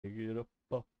Dig it up.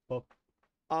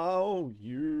 Oh,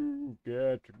 you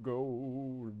got to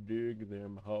go dig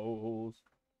them holes.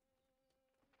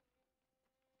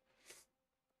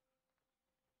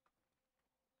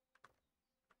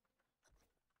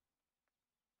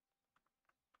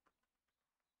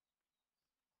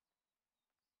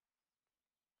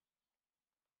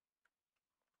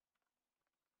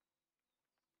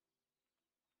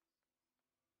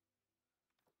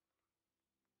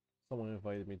 Someone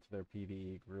invited me to their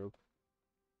PvE group.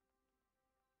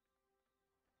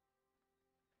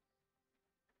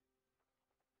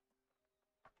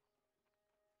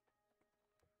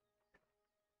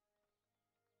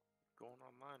 Going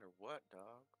online or what,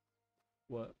 dog?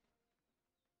 What?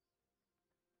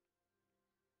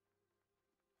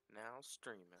 Now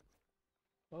streaming.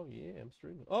 Oh yeah, I'm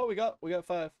streaming. Oh, we got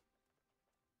 5.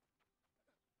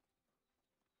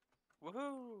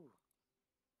 Woohoo!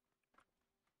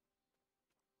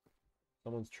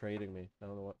 Someone's trading me. I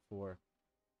don't know what for.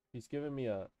 He's giving me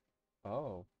a.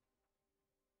 Oh,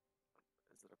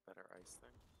 Is it a better ice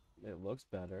thing? it looks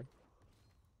better.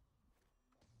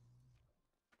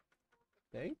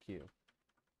 Thank you,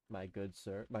 my good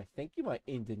sir. My thank you, my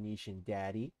Indonesian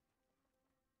daddy.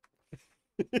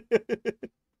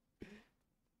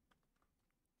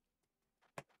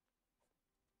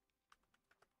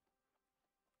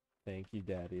 Thank you,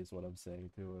 daddy, is what I'm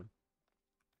saying to him.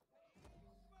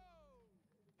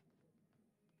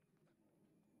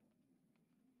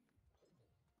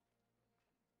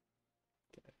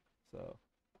 Okay, so.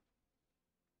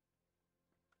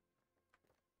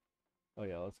 Oh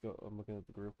yeah, let's go. I'm looking at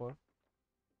the group one.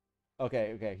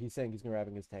 Okay, okay. He's saying he's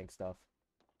grabbing his tank stuff.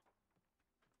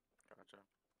 Gotcha.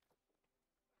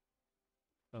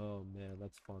 Oh man,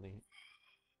 that's funny.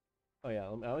 Oh yeah, I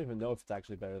don't even know if it's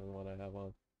actually better than the one I have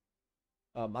on.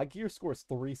 My gear score is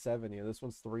 370, and this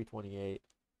one's 328.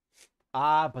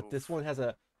 Ah, but this Oof. one has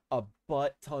a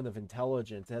butt ton of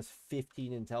intelligence. It has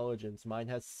 15 intelligence. Mine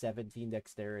has 17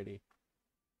 dexterity.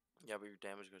 Yeah, but your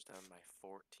damage goes down by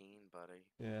 14, buddy.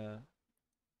 Yeah.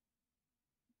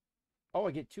 Oh,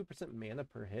 I get 2% mana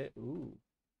per hit. Ooh.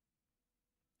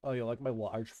 Oh, you like my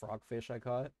large frogfish I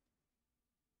caught?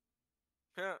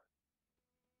 Huh.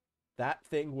 That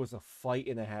thing was a fight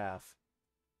and a half.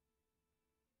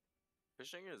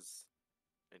 Fishing is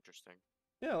interesting.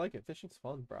 Yeah, I like it. Fishing's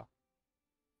fun, bro.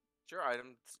 Your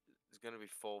item is gonna be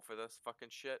full for this fucking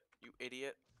shit, you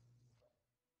idiot.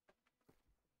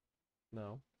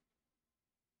 No.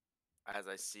 As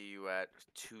I see you at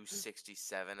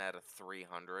 267 out of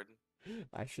 300.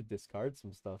 I should discard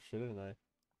some stuff, shouldn't I?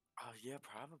 Oh, yeah,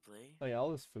 probably. Oh yeah,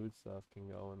 all this food stuff can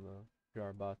go in the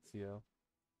Garbatio.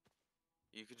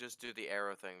 You could just do the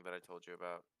arrow thing that I told you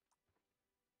about.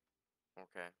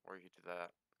 Okay, or you could do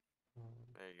that. Um,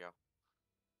 There you go.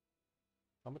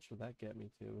 how much would that get me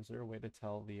to? Is there a way to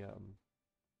tell the?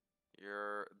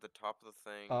 You're the top of the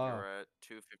thing, Ah, you're at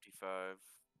 255.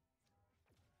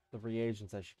 the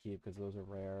reagents I should keep because those are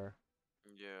rare.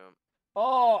 Yeah,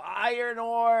 Oh, iron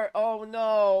ore! Oh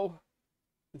no!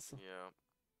 It's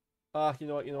yeah. you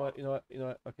know what, you know Well, what, you know what, you know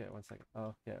what? Okay, 1 second.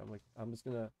 Oh, yeah, I'm just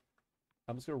gonna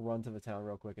run to the town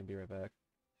real quick and be right back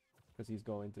because he's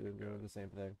going to do good. the same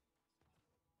thing.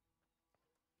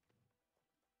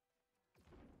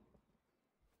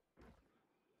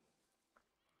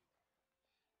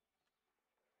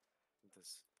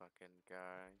 This fucking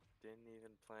guy didn't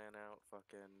even plan out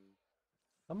fucking.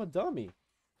 I'm a dummy.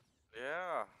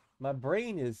 Yeah. My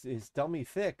brain is dummy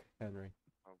thick, Henry.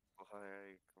 Oh,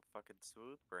 boy, fucking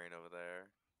smooth brain over there.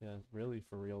 Yeah, really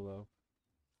for real though.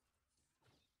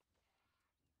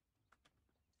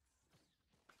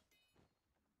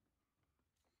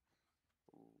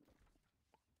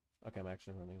 Ooh. Okay, I'm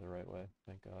actually running the right way.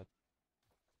 Thank God.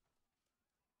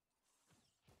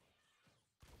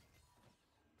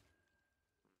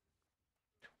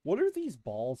 What are these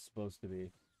balls supposed to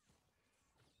be?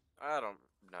 I don't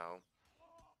know.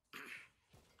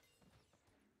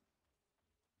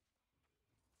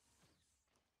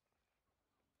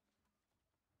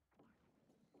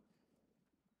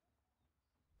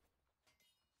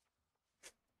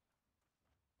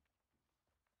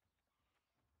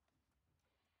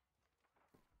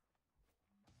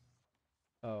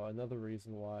 Oh, another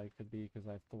reason why could be because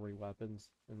I have 3 weapons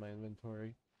in my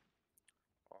inventory.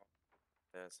 Well,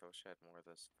 this, I wish I had more of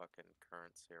this fucking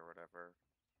currency or whatever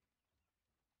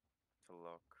to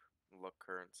look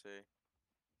currency.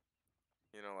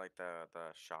 You know, like the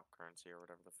shop currency or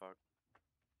whatever the fuck.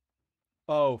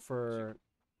 Oh, 'Cause you for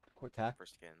attack. for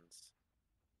skins.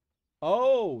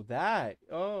 Oh, that.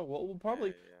 Oh, well,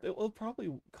 Yeah, it will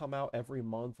probably come out every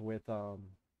month with yeah.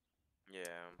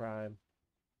 Yeah, Prime.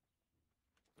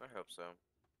 I hope so.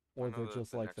 I Or know they're that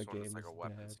just the like the next one is game like is a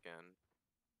weapon bad. skin.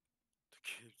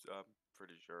 I'm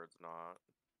pretty sure it's not.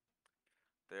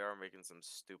 They are making some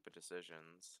stupid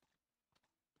decisions.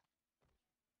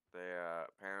 They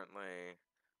apparently,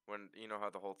 when you know how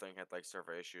the whole thing had like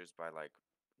server issues by like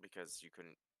because you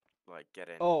couldn't like get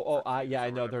in for Yeah, queues I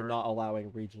or know they're whatever. not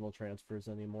allowing regional transfers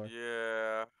anymore.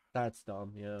 Yeah, That's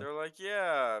dumb, yeah. they're like,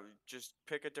 yeah, just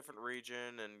pick a different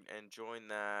region and join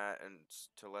that, and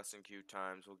to lessen queue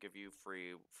times, we'll give you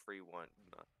free one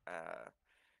uh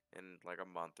in like a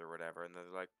month or whatever. And they're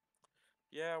like,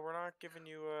 yeah, we're not giving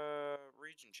you a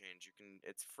region change.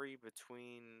 It's free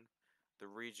between the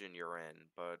region you're in,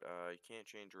 but you can't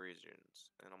change regions.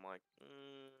 And I'm like,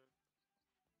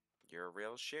 you're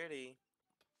real shitty.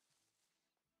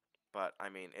 But I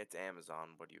mean, it's Amazon.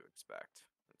 What do you expect?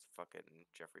 It's fucking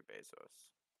Jeffrey Bezos,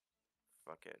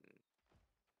 fucking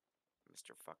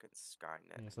Mr. fucking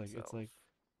Skynet Yeah, himself.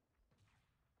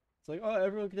 it's like, oh,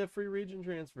 everyone can have free region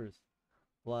transfers.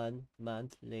 1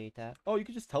 month later. Oh, you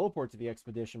can just teleport to the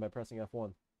expedition by pressing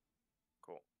F1.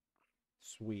 Cool.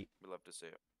 Sweet. We love to see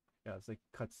it. Yeah, it's like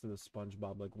cuts to the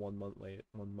SpongeBob like 1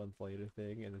 month later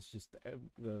thing, and it's just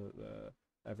the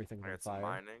everything's I on got some fire.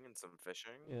 mining and some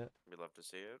fishing. Yeah. We love to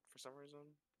see it for some reason.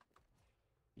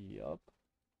 Yup.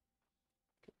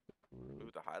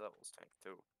 Ooh, the high levels tank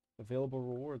too. Available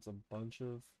rewards, a bunch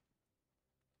of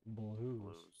blues,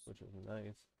 Blues. which is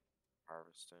nice.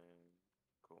 Harvesting.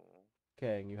 Cool.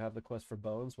 Okay, and you have the quest for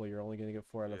bones. Well, you're only gonna get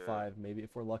 4 out of 5. Yeah. Maybe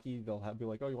if we're lucky, they'll be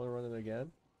like, "Oh, you want to run it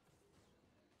again?"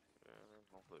 Yeah,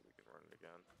 hopefully we can run it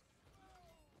again.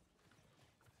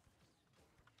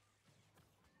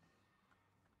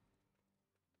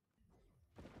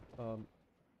 Um,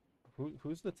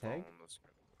 who's the tank? Following this,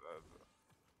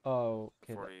 Oh,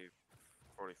 the okay.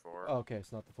 44, Okay,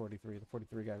 it's not the 43. The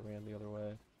 43 guy ran the other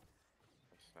way.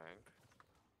 I think.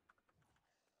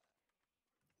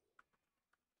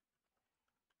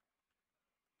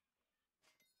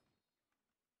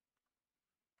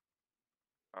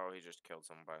 Oh, he just killed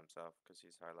someone by himself because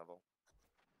he's high level.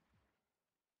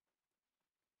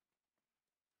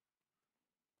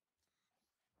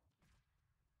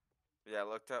 Yeah, I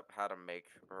looked up how to make,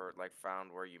 or like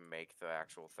found where you make the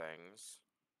actual things,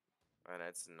 and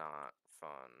it's not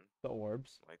fun. The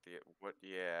orbs. Like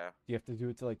yeah. Do you have to do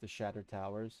it to like the shattered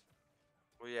towers?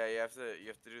 Well, yeah, you have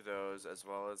to do those as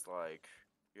well as like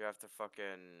you have to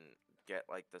fucking get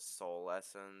like the soul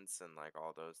essence and like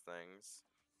all those things.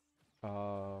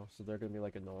 Oh, so they're gonna be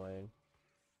like annoying.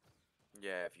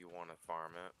 Yeah, if you want to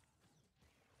farm it.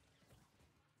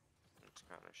 It's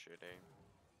kind of shitty.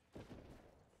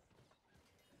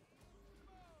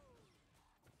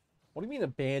 What do you mean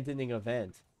abandoning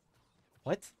event?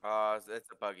 What? It's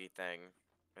a buggy thing.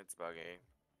 It's buggy.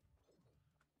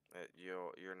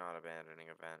 You're not abandoning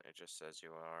event. It just says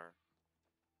you are.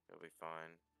 You'll be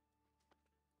fine.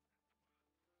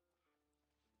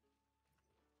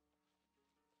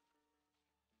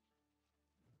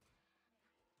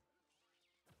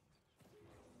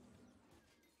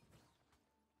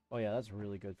 Oh yeah, that's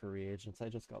really good for reagents. I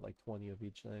just got like 20 of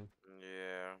each thing.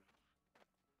 Yeah.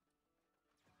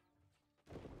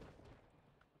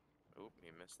 Oop,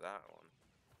 you missed that one.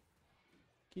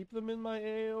 Keep them in my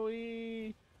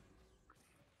AoE.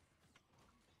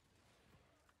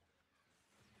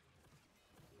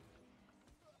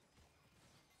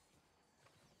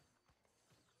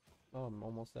 Oh, I'm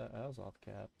almost at Azoth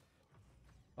cap.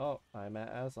 Oh, I'm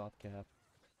at Azoth cap.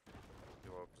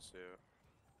 You'll have to see it.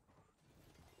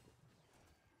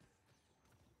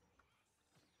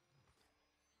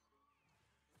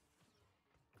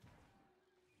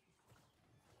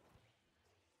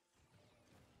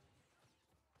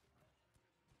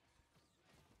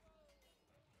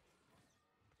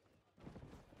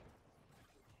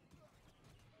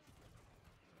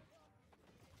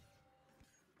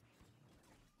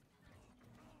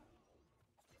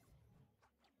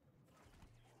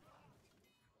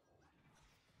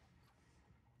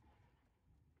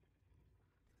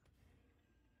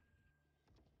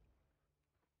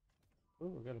 Oh,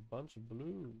 we got a bunch of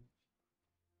blue.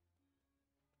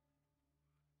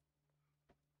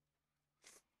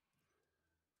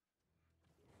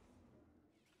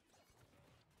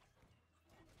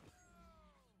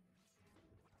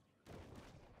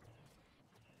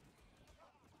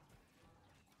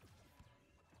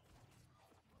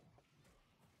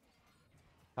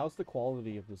 How's the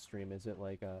quality of the stream? Is it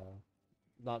like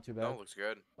not too No, bad? it looks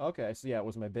good. Okay, so yeah, it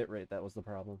was my bitrate that was the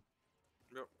problem.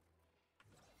 Yep,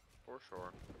 for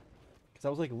sure. Because I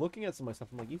was like looking at some of my stuff,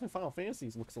 I'm like, even Final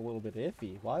Fantasies looks a little bit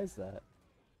iffy. Why is that?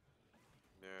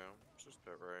 Yeah, it's just a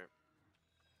bit right.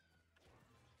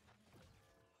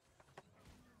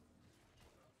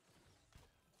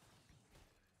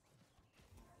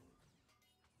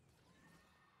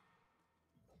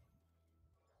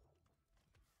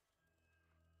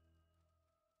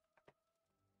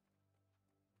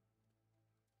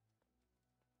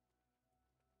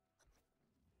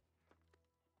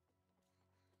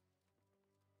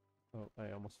 Oh,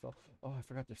 I almost fell. Oh, I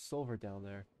forgot there's silver down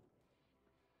there.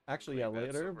 Actually, yeah, Leave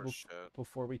it, later, silver shit.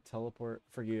 before we teleport,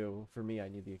 for you, for me, I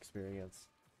need the experience.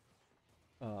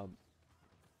 Um,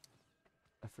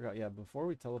 I forgot, yeah, before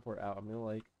we teleport out, I'm gonna,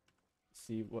 like,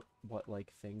 see what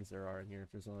like, things there are in here.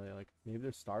 If there's only, like, maybe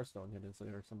there's Starstone hidden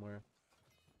here somewhere.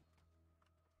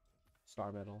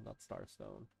 Star Metal, not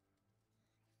Starstone.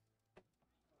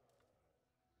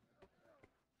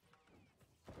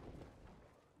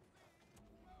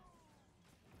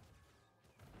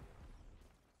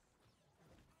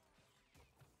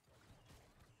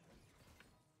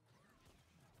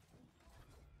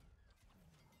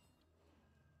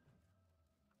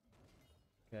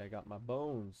 Okay, I got my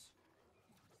bones.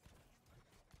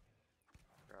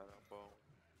 Got a bone.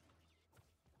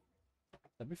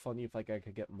 That'd be funny if, like, I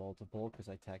could get multiple, because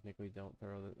I technically don't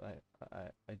throw the,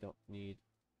 I don't need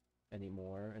any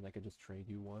more, and I could just trade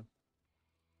you one.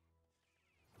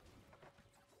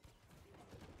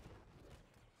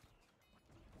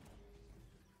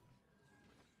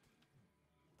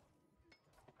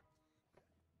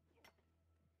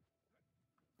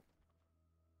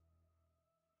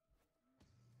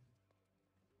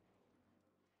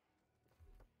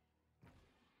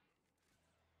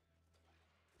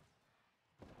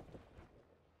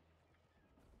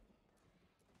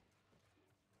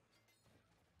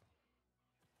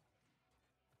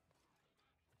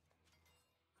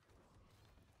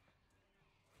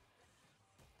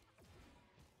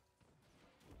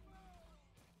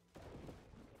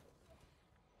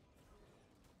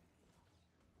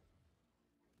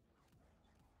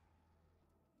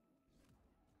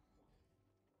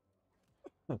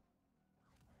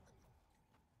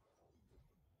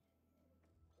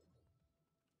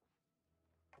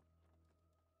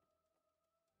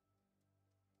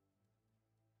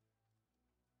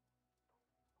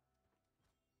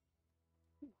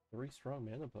 Three strong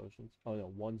mana potions. Oh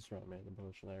no, one strong mana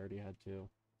potion. I already had two.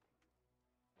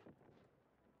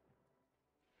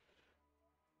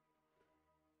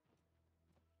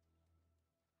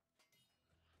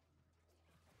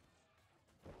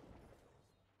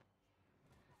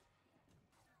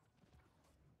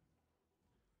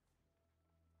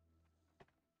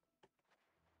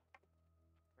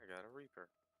 I got a Reaper.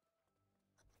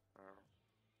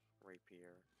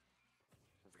 Rapier.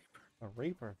 Reaper. A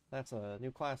Reaper. That's a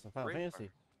new class in Final Reaper.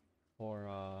 Fantasy.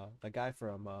 Or the guy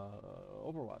from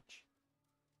Overwatch.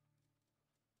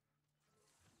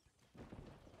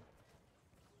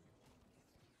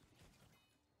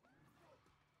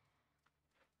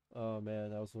 Oh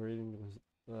man, I was reading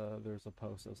there's a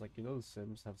post. I was like, you know, The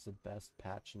Sims has the best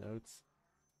patch notes.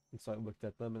 And so I looked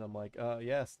at them and I'm like,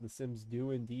 yes, The Sims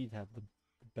do indeed have the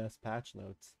best patch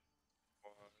notes.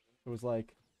 What? It was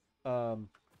like, um,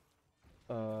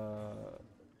 uh,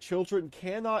 children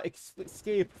cannot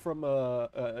escape from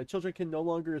children can no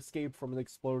longer escape from an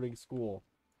exploding school.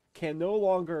 Can no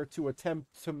longer to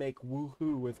attempt to make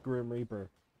woohoo with Grim Reaper.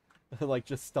 Like,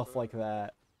 just stuff like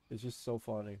that. It's just so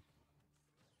funny.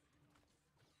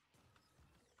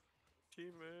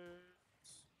 Teammates.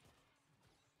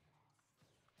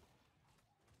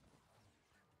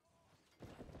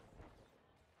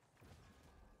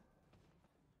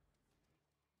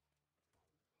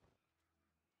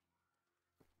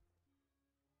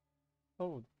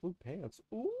 Oh, blue pants.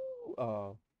 Ooh.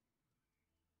 Oh,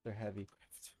 they're heavy.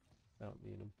 I don't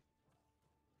need them.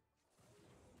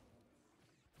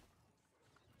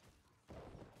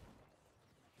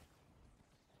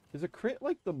 Is a crit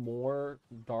like the more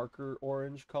darker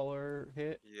orange color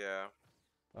hit? Yeah.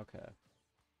 Okay.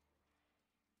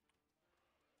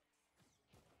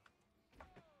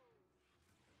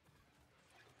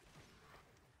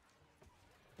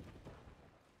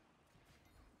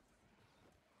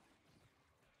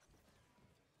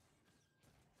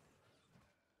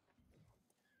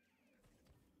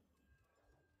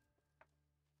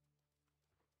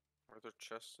 Are there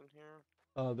chests in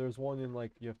here? There's one in,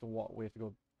 like, you have to walk. We have to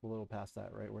go a little past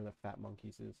that, right where the fat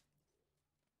monkeys is.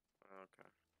 Okay.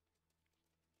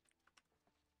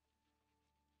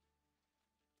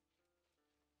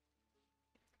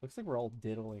 Looks like we're all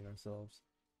diddling ourselves.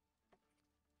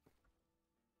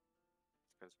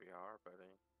 Because we are,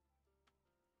 buddy.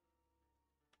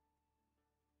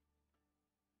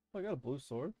 Oh, I got a blue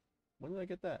sword. When did I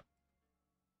get that?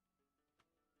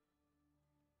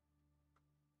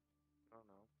 I don't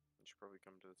know. You should probably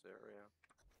come to this area.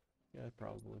 Yeah,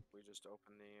 probably. We just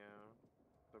opened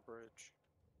the bridge.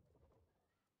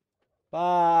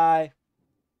 Bye.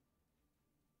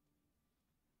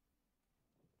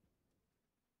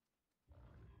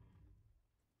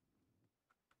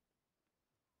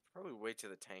 Probably wait till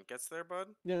the tank gets there, bud.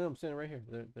 Yeah, no, I'm standing right here.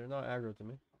 They're not aggro to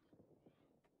me.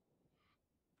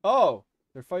 Oh,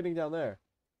 they're fighting down there.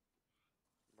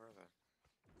 Where are they?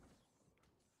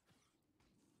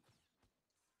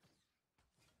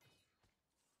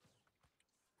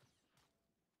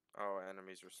 Oh,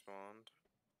 enemies respond.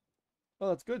 Oh,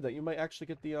 that's good. That you might actually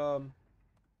get the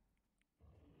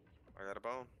I got a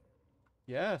bone.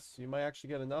 Yes, you might actually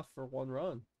get enough for one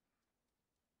run.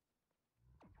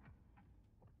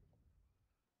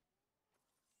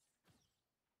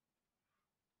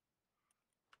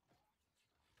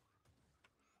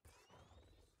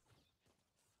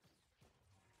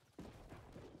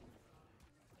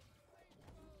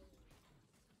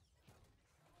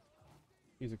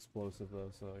 He's explosive though,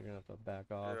 so you're gonna have to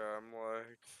back off. Yeah, I'm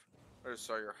like, I just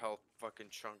saw your health fucking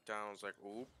chunk down. I was like,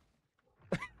 oop.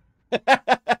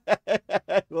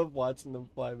 I love watching them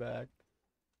fly back.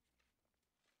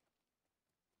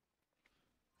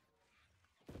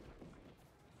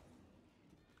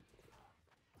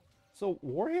 So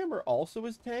Warhammer also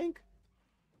is tank?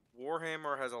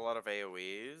 Warhammer has a lot of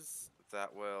AoEs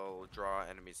that will draw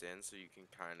enemies in, so you can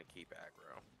kind of keep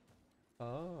aggro.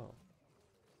 Oh.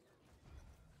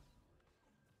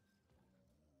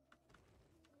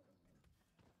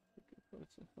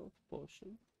 What's a health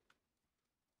potion?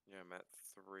 Yeah, I'm at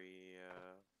 3.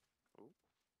 Oop.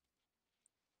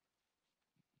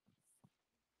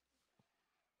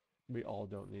 We all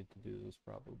don't need to do this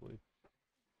probably.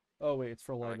 Oh wait, it's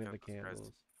for I like lighting how the this guy's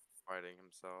candles. fighting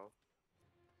himself.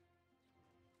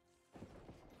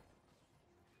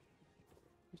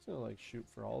 I'm just gonna like shoot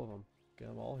for all of them. Get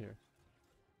them all here.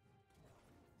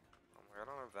 I'm like, I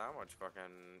don't have that much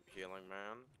fucking healing,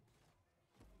 man.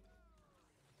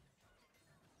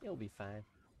 You'll be fine.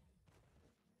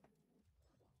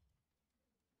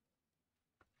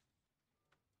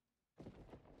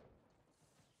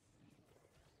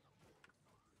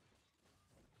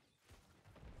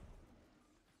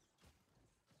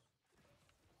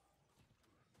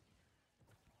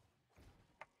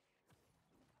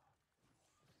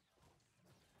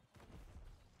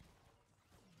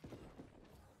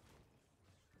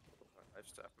 I've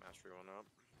staff mastery one up.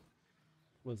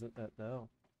 Was it that now?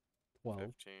 12.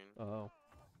 15. Oh.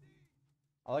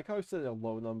 I like how I said a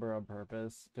low number on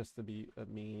purpose, just to be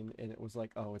mean, and it was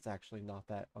like, oh, it's actually not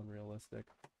that unrealistic.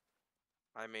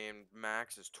 I mean,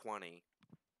 max is 20.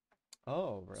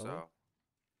 Oh, really? So,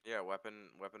 yeah, weapon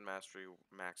mastery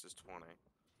max is 20.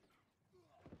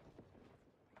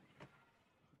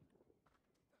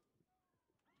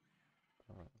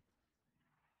 Alright.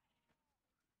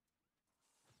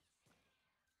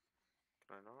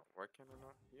 Can I not? Why can't I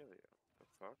not heal you? The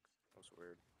fuck? That's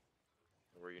weird.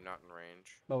 Were you not in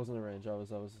range? I wasn't in range. I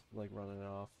was like running it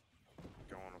off.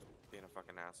 Going with being a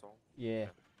fucking asshole?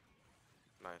 Yeah. Okay.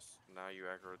 Nice. Now you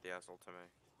aggroed the asshole to me.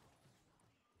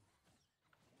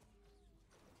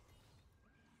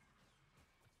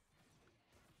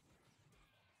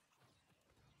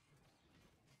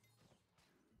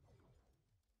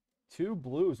 Two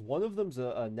blues. One of them's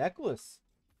a necklace.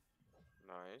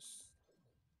 Nice.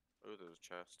 Ooh, there's a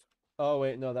chest. Oh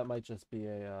wait, no, that might just be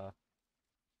a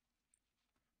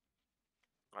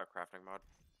Oh, crafting mod.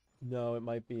 no, it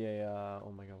might be a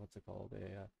oh my god, what's it called?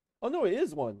 Oh no, it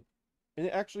is one. And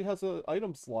it actually has an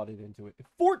item slotted into it.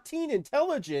 14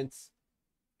 intelligence.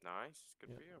 Nice. Good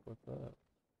Yeah, for you. with that.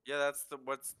 Yeah, that's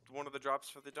what's one of the drops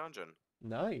for the dungeon.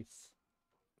 Nice.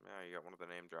 Yeah, you got one of the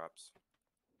name drops.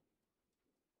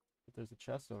 But there's a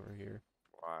chest over here.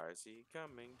 Why is he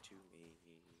coming to me?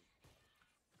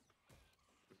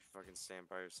 You fucking stand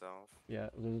by yourself. Yeah,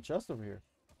 there's a chest over here.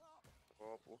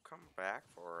 Well, we'll come back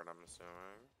for it, I'm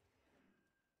assuming.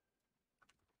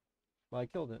 Well, I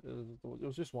killed it. It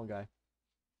was just one guy.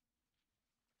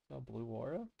 Oh, blue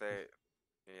aura?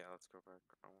 Yeah, let's go back.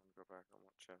 I want to go back. I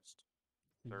want chest.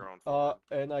 They're going Uh, forward.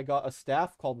 and I got a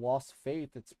staff called Lost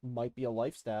Faith. It might be a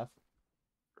life staff.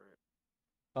 Great.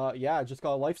 Yeah, I just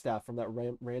got a life staff from that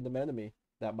random enemy.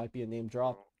 That might be a name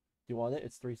drop. Cool. Do you want it?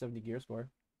 It's 370 gear score.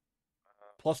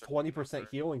 Plus Check mine 20% after.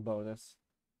 healing bonus.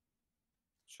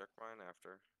 Check mine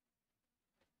after.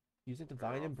 Using They're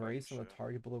Divine all fighting Embrace on a shit.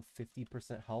 target below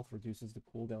 50% health reduces the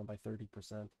cooldown by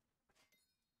 30%.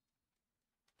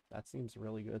 That seems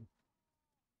really good.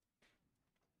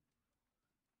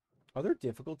 Are there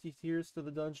difficulty tiers to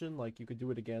the dungeon? Like you could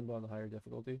do it again but on a higher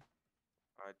difficulty?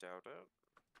 I doubt it.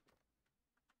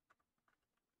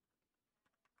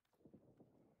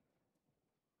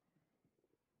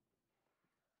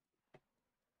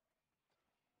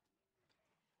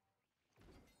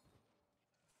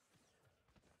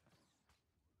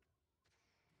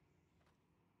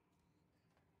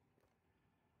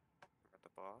 At the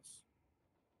boss.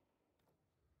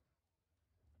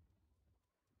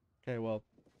 Okay, well,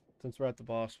 Since we're at the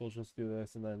boss, we'll just do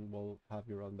this, and then we'll have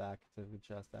you run back to the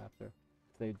chest after.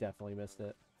 They definitely missed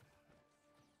it.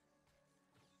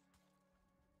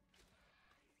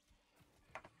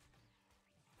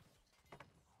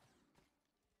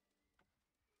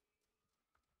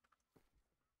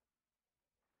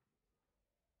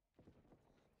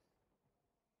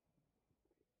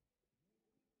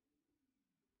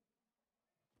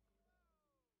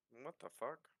 What the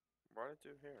fuck? What did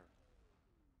I do here?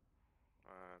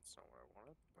 That's not what I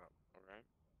wanted, but okay.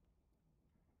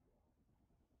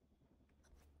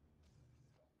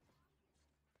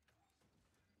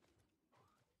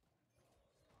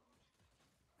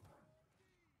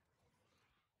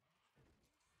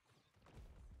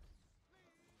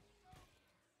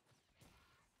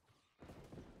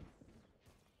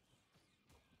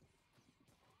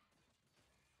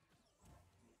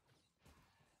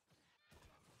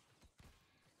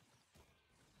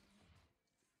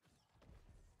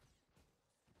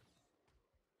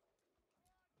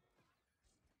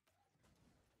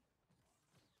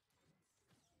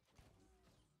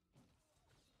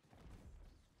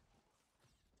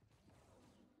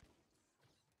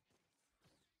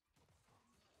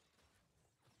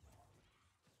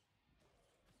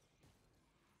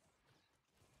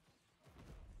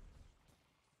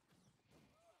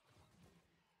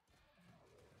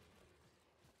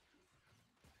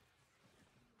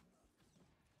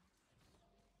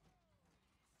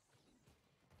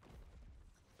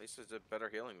 At least it did better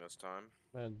healing this time.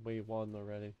 And we won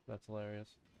already. That's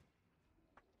hilarious.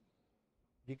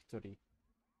 Victory.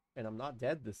 And I'm not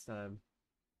dead this time.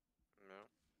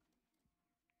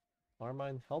 No.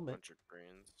 Armine helmet. Bunch of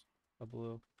greens. A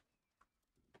blue.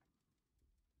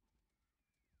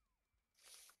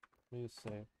 Let me just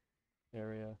say.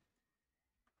 Area.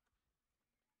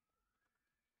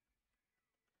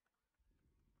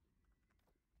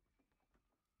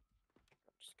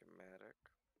 Schematic.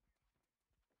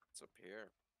 What's up here?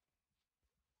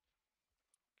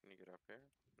 Can you get up here?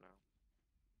 No.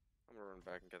 I'm gonna run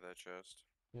back and get that chest.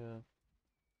 Yeah.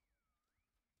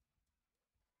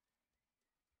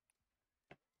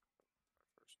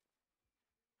 First.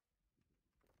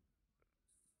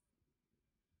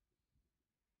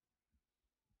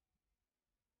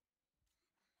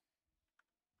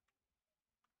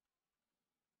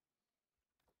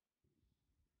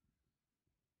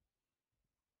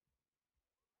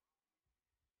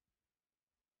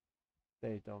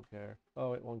 They don't care.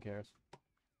 Oh, wait, one cares.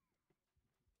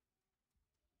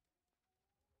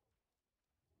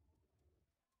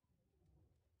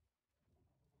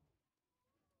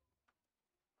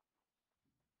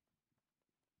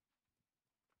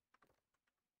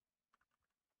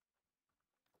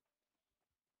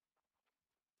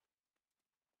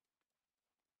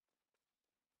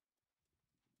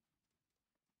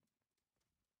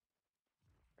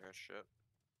 Ah, shit.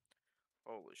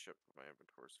 Holy shit, my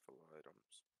inventory's full of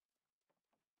items.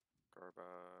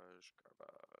 Garbage,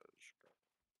 garbage,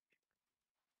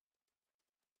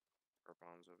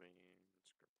 garbanzo beans,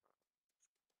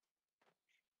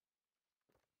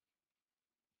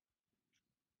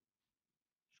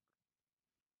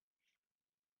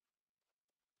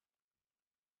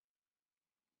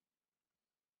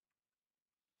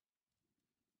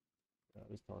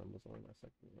 This time was only my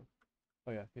second one.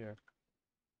 Oh yeah, here.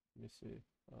 Let me see.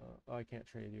 Oh, I can't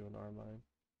trade you an Armine.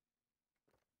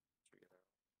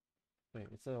 Wait,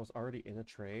 it said I was already in a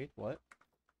trade? What?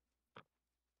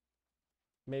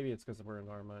 Maybe it's because we're in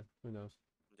Armine. Who knows?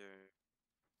 yeah.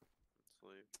 Let's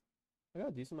leave. I got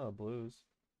a decent amount of blues.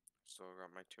 Still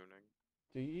got my tuning.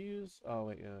 Do you use... Oh,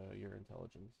 wait, your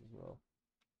intelligence as well.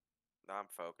 I'm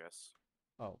focus.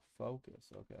 Oh,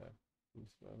 focus. Okay. Do you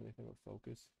have anything with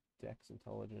focus? Dex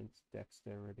intelligence,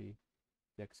 dexterity,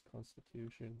 dex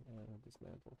constitution, and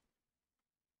dismantle.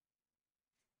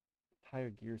 Higher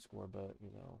gear score, but,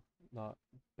 you know, not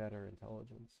better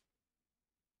intelligence.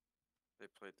 They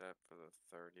played that for the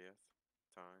 30th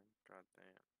time. God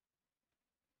damn.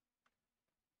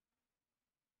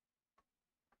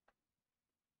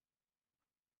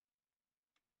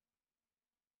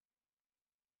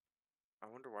 I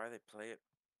wonder why they play it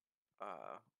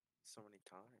so many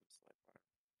times. Like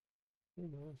Who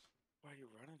knows? why are you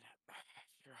running it?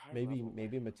 You're high Maybe level. Why are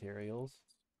maybe you running materials,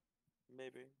 it?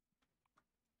 Maybe.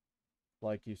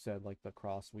 like you said, like the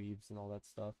cross weaves and all that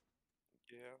stuff.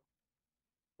 Yeah.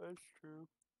 That's true.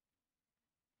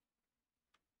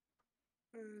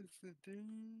 That's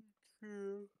indeed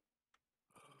true.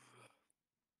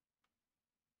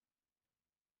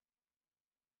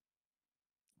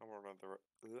 I'm gonna run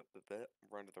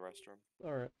to the restroom.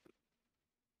 All right.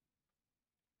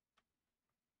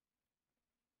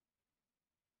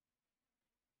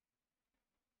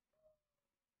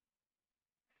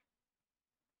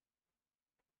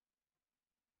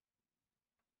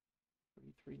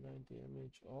 3-9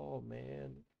 damage. Oh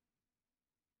man.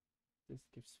 This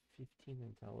gives 15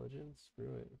 intelligence.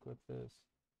 Screw it. Equip this.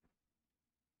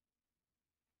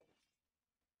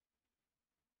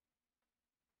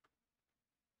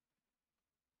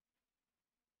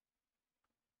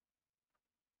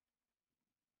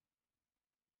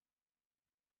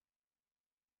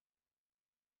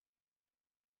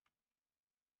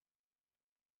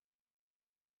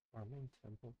 Arming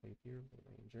Temple Rapier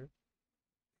Ranger.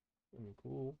 I mean,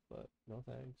 cool, but no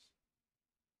thanks.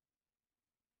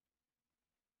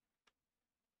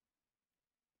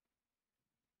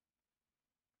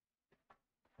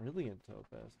 Brilliant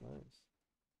Topaz, nice.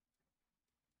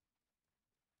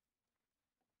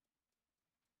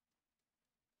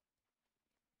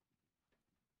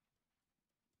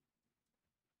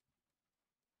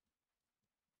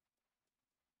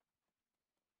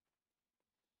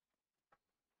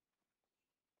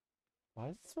 Why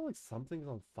does it smell like something's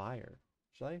on fire?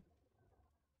 Should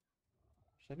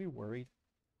I be worried?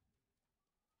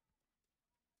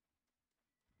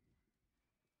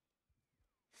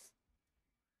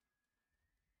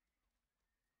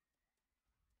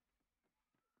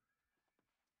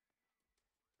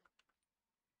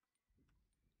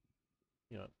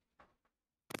 You know,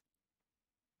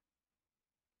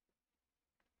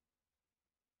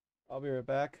 I'll be right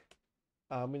back.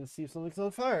 I'm gonna see if something's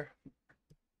on fire.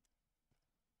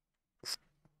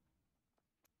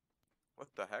 What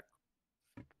the heck?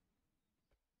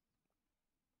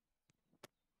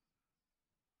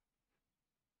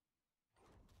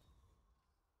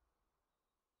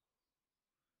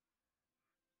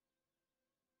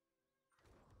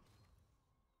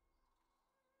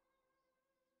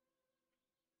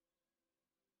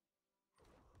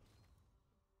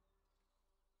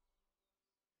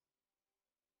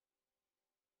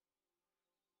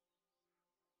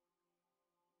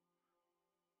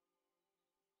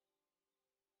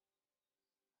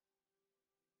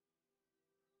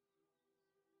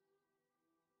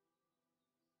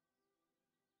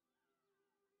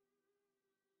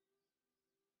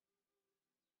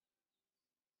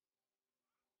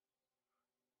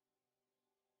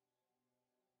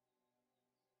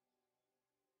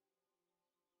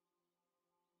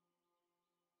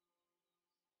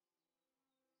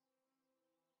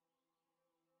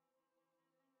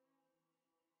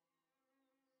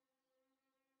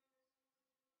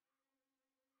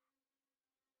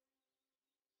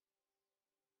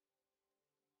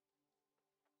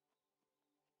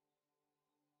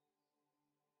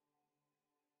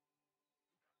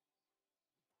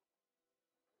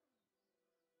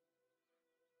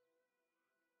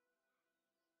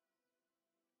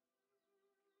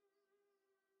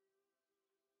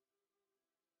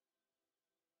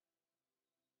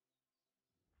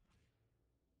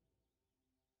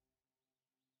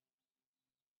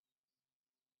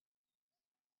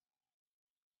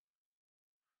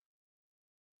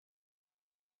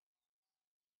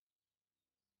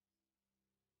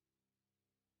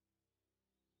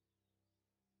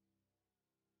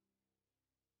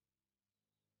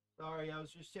 Sorry, I was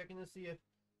just checking to see if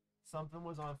something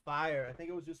was on fire. I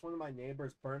think it was just one of my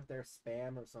neighbors burnt their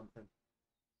spam or something.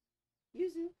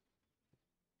 Yuzu.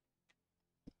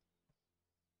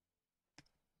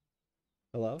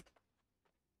 Hello?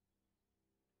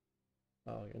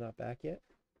 Oh, you're not back yet?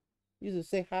 Yuzu,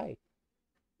 say hi.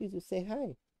 Yuzu, say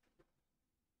hi.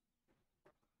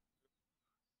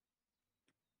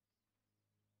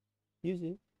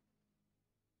 Yuzu.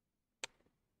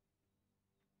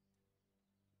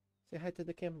 Say hi to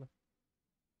the camera.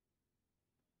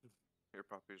 Your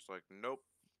puppy's like, nope.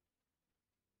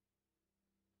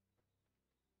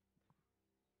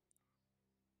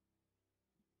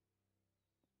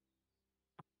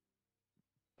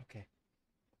 Okay.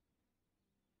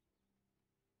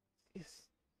 Yes.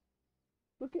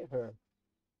 Look at her.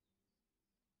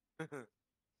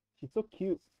 She's so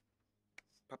cute.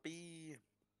 Puppy.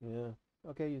 Yeah.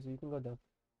 Okay, Yuzu, you can go down.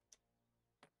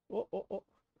 Oh, oh, oh.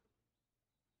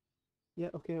 Yeah,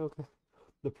 okay, okay.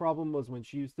 The problem was when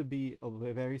she used to be a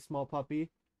very small puppy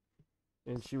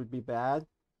and she would be bad,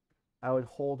 I would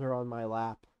hold her on my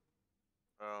lap.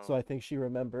 So Oh, I think she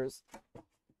remembers.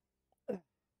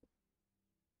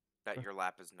 that your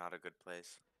lap is not a good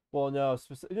place. Well, no,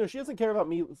 she doesn't care about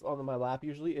me on my lap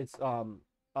usually. It's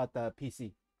at the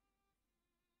PC.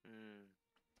 Mm.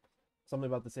 Something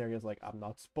about this area is like I'm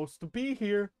not supposed to be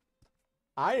here.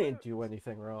 I didn't do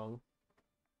anything wrong.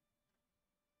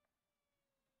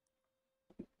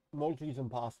 Mochi's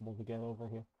impossible to get over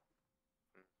here.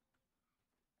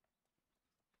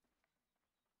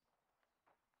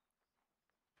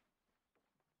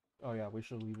 Oh yeah, we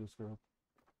should leave this room.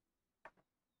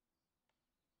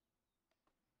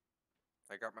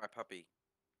 I got my puppy.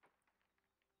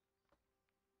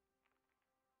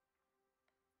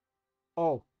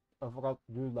 Oh, I forgot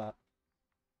to do that.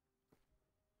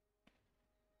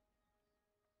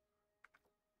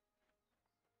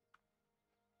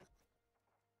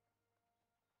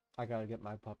 I gotta get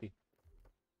my puppy.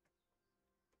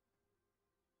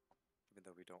 Even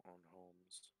though we don't own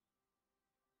homes.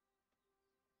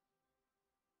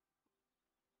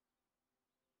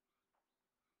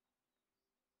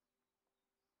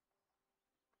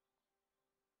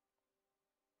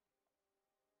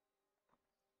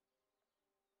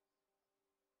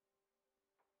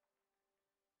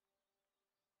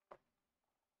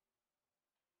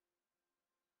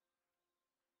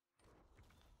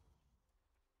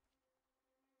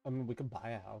 I mean, we could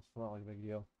buy a house. It's not like a big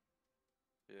deal.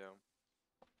 Yeah.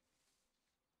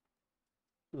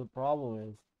 The problem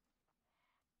is,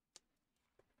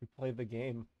 we played the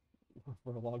game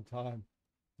for a long time.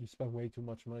 You spend way too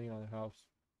much money on a house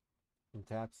and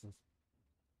taxes.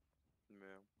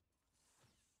 Yeah.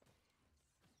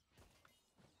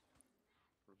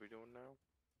 What are we doing now?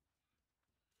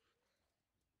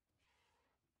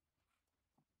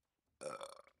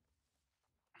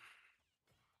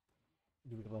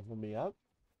 You could level me up.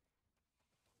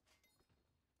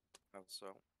 How so?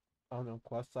 I don't know,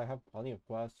 quests. I have plenty of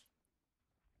quests.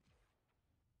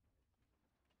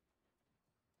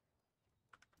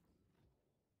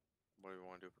 What do you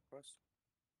want to do for quest?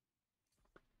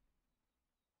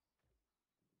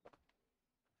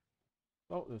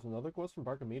 Oh, there's another quest from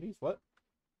Barkamedes? What?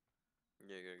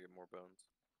 Yeah, you gotta get more bones.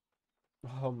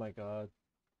 Oh my god.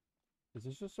 Is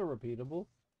this just a repeatable?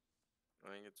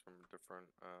 I think it's from different,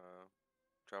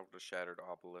 travel to Shattered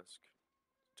Obelisk.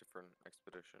 Different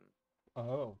expedition.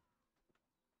 Oh.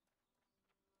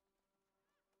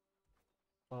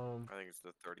 Um, I think it's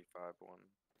the 35 one.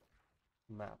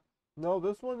 map. No,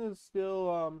 this one is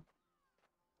still,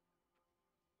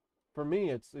 for me,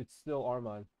 it's still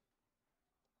Armine.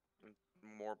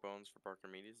 More bones for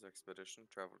Barkamedes expedition.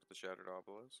 Travel to the Shattered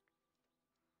Obelisk.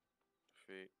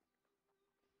 Defeat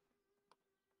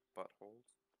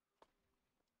buttholes.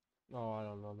 Oh, I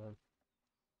don't know, man.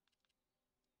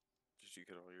 Did you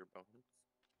get all your bones?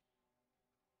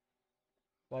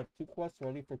 Well, I have 2 quests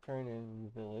ready for turn in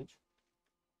the village.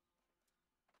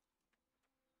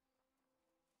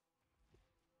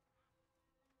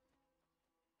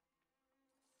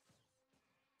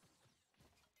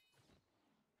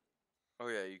 Oh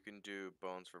yeah, you can do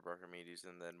bones for Barkamedes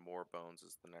and then more bones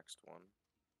is the next one.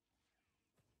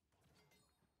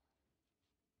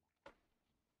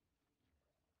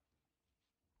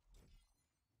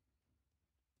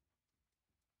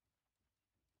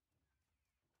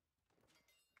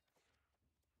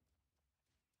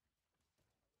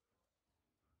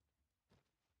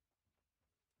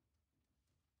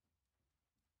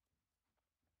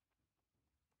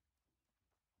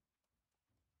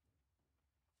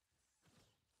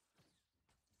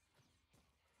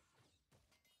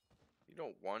 You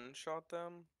don't one-shot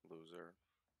them? Loser.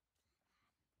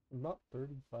 I'm not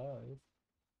 35.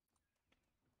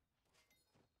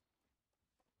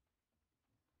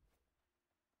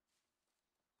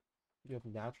 You have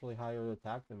naturally higher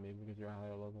attack than me because you're a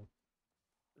higher level.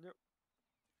 Yep.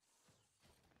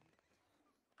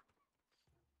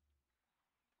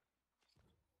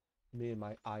 Me and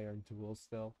my iron tools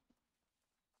still.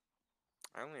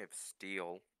 I only have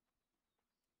steel.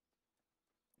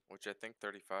 Which I think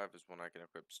 35 is when I can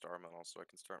equip star metal, so I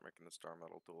can start making the star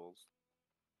metal tools.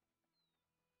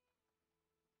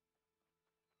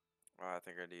 I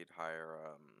think I need higher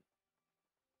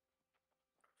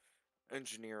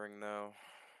engineering though.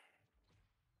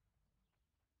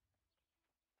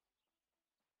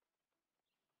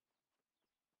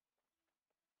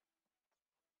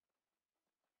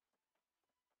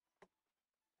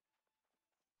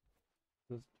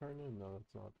 Does it turn in? No,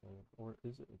 it's not turning. Or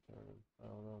is it a turn? I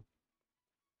don't know.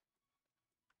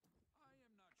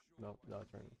 No, not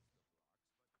turning.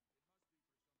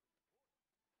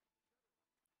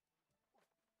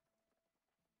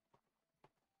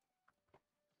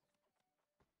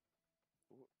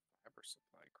 Ooh, fiber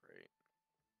supply crate.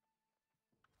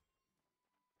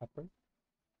 Pepper?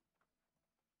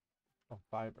 Oh,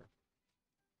 fiber.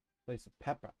 Place of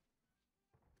pepper.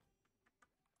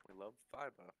 We love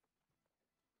fiber.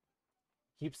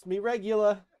 Keeps me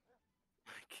regular.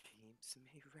 Keeps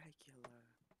me regular.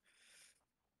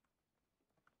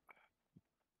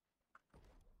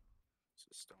 This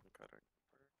is stone cutting.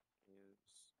 Where is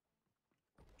just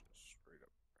straight up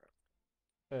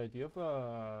craft. Do you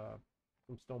have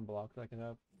some stone blocks I can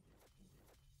have?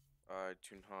 I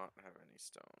do not have any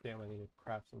stone. Damn, I need to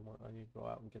craft some more. I need to go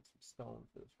out and get some stone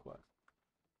for this quest.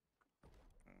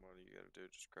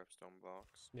 dude. Just grab stone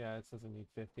blocks. Yeah, it says I need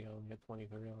 50. I only get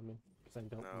 23 on me because I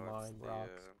don't No, it's mine the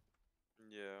rocks.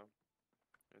 yeah,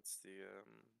 it's the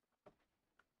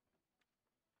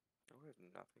Oh, we have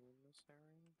nothing in this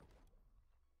area.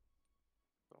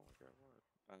 Oh my god, what?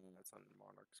 And then that's on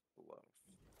Monarch's Bluff.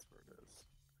 That's where it is.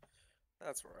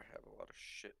 That's where I have a lot of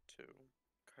shit too.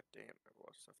 God damn, I have a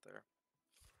lot of stuff there.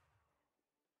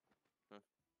 Hmm.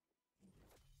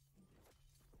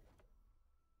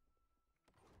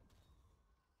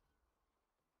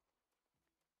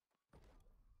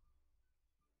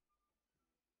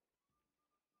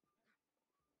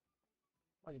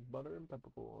 I need butter and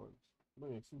peppercorns. I'm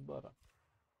gonna make some butter.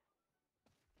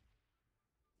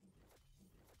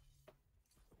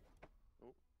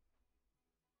 Oh.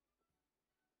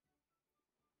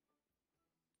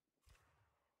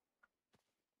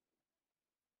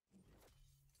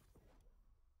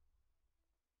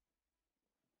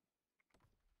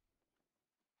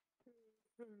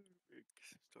 Big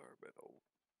star medal.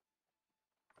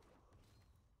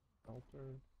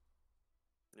 Shelter.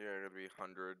 Yeah, I gotta be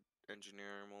 100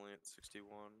 engineer. I'm only at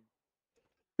 61.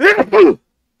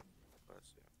 Bless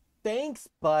you. Thanks,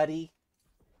 buddy.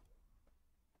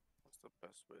 What's the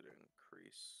best way to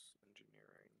increase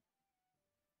engineering?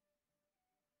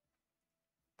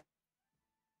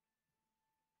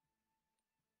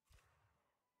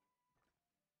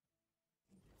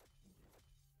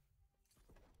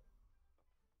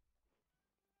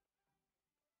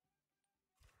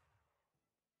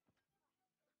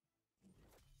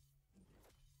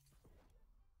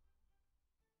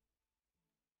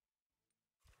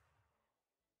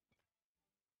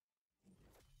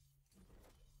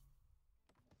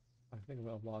 I think I'm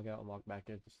gonna log out and log back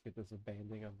in just to get this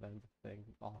abandoning event thing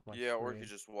off my Yeah, or you screen. could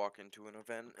just walk into an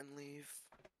event and leave.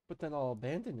 But then I'll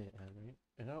abandon it, Henry.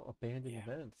 And I don't abandon Yeah.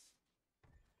 events.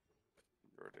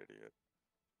 You're an idiot.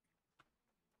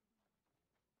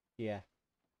 Yeah.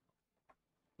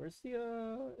 Where's the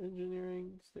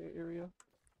engineering area?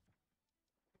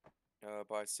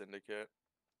 By Syndicate.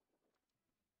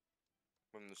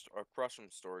 From the across from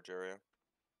the storage area.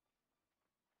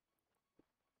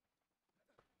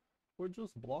 We're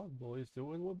just blonde boys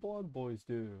doing what blonde boys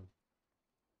do.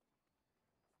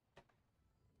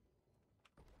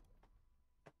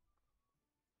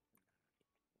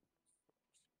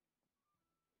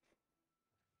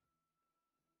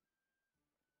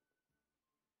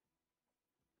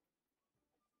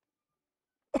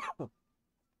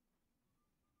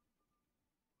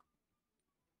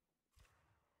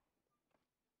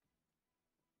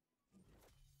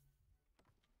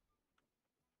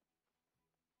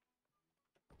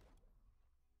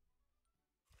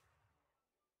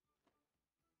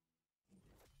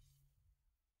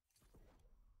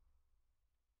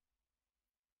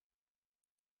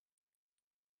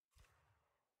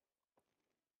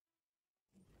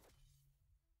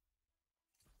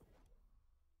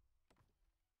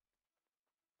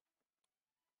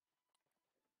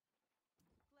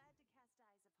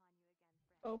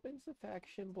 Opens the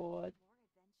faction board.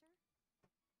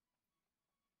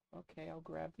 Okay, I'll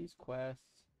grab these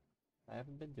quests. I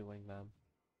haven't been doing them.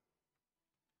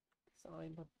 Cause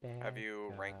I'm a bad Have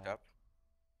you ranked guy. up?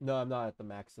 No, I'm not at the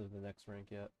max of the next rank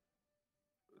yet.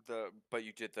 But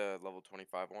you did the level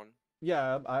 25 one?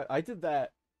 Yeah, I did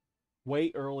that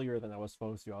way earlier than I was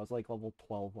supposed to. I was like level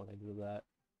 12 when I did that.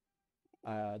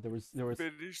 There was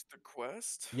Finish the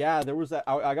quest? yeah, there was that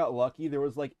I got lucky. There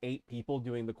was like 8 people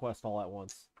doing the quest all at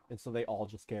once. And so they all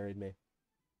just carried me.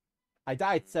 I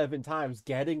died 7 times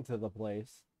getting to the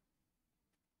place.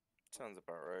 Sounds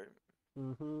about right.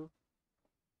 Mm-hmm.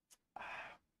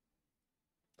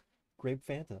 Grape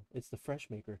Fanta. It's the fresh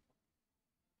maker.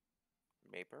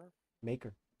 Maper?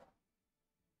 Maker.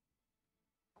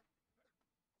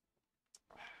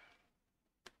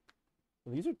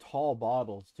 These are tall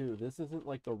bottles too. This isn't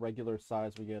like the regular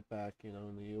size we get back, in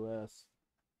the US.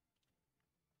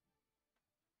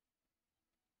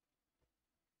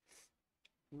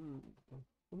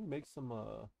 Let me make some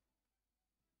what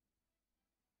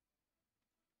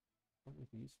are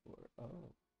these for?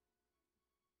 Oh.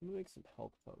 Let me make some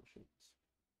health potions.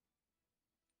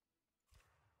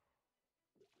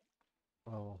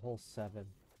 Oh, a whole 7.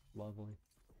 Lovely.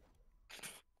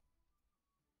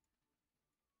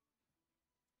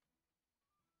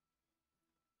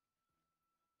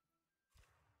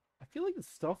 I feel like the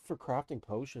stuff for crafting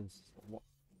potions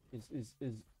is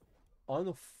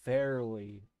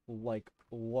unfairly like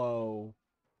low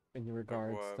in Like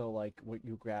regards what? to like what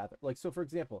you gather. Like, so for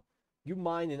example, you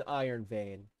mine an iron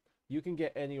vein, you can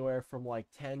get anywhere from like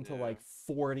 10 to Yeah. like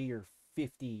 40 or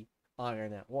 50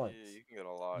 iron at Yeah, once. you can get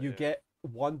a lot, You yeah. get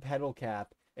one petal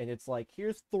cap and it's like,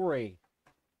 here's 3.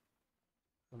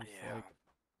 I'm just Yeah. like,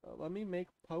 let me make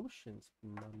potions,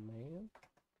 my man.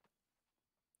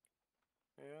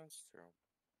 Yeah, that's true.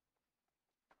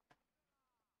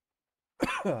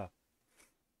 Let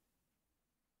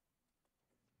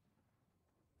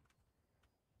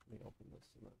me open this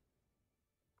and then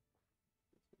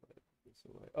this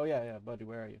away. Oh yeah, yeah, buddy,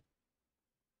 where are you?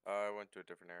 I went to a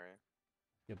different area.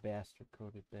 You bastard,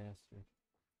 coded bastard.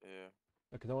 Yeah.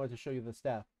 I can only to show you the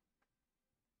staff.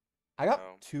 I got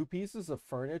Oh. 2 pieces of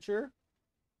furniture.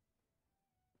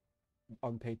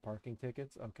 Unpaid parking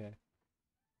tickets. Okay.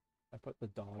 I put the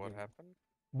dog What in. happened?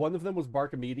 One of them was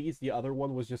Barkamedes, the other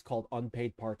one was just called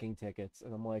unpaid parking tickets.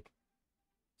 And I'm like,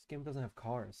 this game doesn't have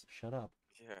cars. Shut up.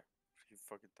 Yeah. What are you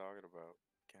fucking talking about?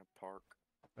 Can't park.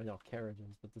 I know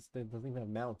carriages, but this thing doesn't even have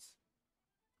mounts.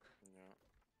 Yeah.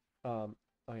 Oh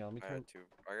yeah, let me I turn. had 2.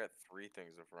 I got 3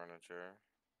 things of furniture.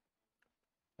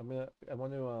 I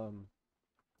want to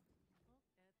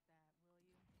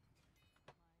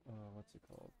what's it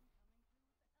called?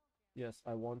 Yes,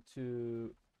 I want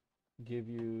to give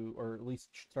you, or at least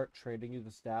start trading you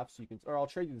the staff so you can, or I'll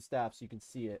trade you the staff so you can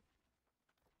see it.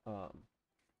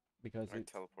 Because I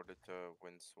it's, teleported to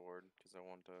Windsword because I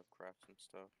wanted to craft some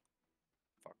stuff.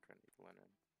 Fuck, I need linen.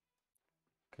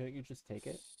 couldn't you just take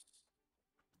it?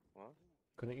 What?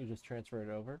 Couldn't you just transfer it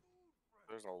over?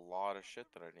 There's a lot of shit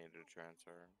that I needed to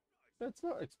transfer. It's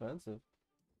not expensive.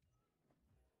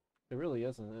 It really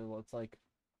isn't. It's like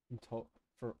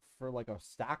for like a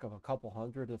stack of a couple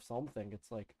hundred of something,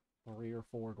 it's like 3 or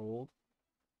 4 gold.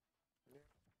 Yeah.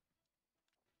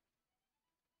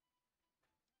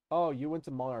 Oh, you went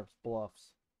to Monarch's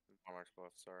Bluffs. Monarch's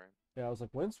Bluff, sorry. Yeah, I was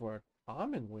like, Windsword.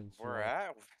 I'm in We're Windsword.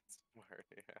 at Windsword,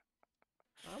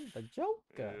 yeah. I'm the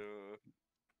Joker. Ew.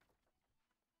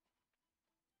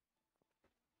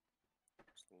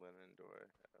 Which linen do I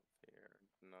have here?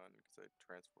 None, because I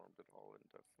transformed it all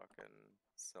into fucking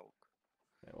silk.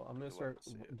 Okay, well, I'm gonna Would you like start to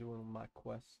see it? doing my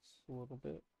quests a little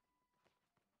bit.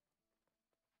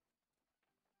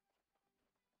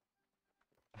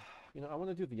 You know, I want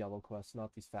to do the yellow quests,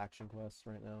 not these faction quests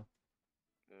right now,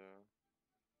 Yeah.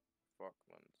 Fuck,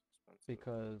 linen's expensive.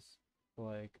 because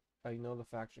like I know the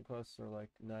faction quests are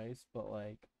like nice, but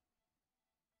like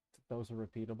those are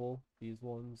repeatable. These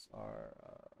ones are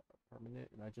permanent,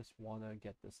 and I just want to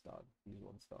get this done. These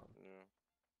ones done. Yeah.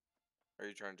 Are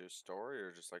you trying to do story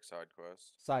or just like side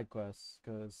quests? Side quests,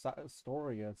 because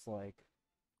story, it's like,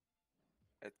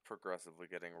 It's progressively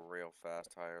getting real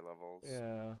fast higher levels.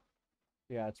 yeah,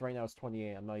 yeah. It's right now it's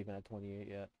 28. I'm not even at 28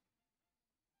 yet.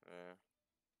 Yeah.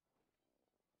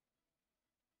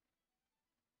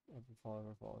 I've been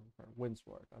following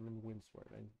Windsword. I'm in Windsword.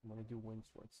 I want to do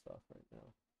Windsword stuff right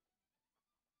now.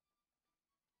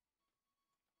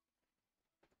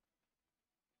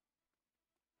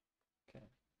 Okay.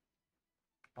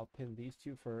 I'll pin these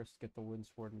 2 first, get the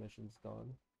Windsword missions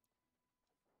done.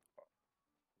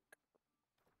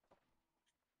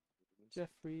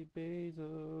 Jeffrey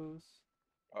Bezos.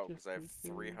 Oh, because I have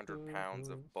Jeffrey 300 pounds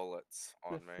Bezos. of bullets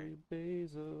on me. Jeffrey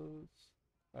Bezos.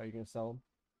 Are you gonna sell them?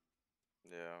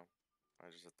 Yeah. I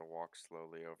just have to walk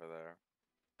slowly over there.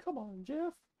 Come on,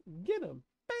 Jeff. Get him.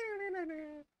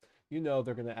 You know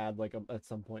they're gonna add like at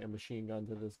some point a machine gun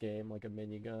to this game, like a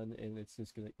minigun, and it's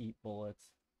just gonna eat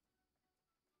bullets.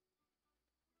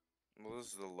 Well, this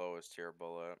is the lowest tier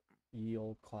bullet. Ye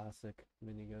old classic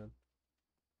minigun.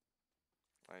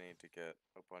 I need to get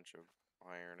a bunch of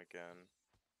iron again.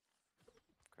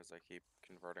 Because I keep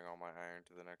converting all my iron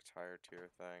to the next higher tier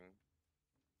thing.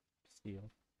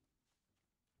 Steel.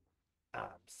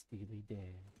 I'm Steely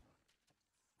Dan.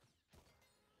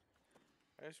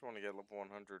 I just want to get level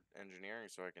 100 engineering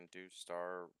so I can do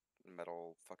star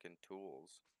metal fucking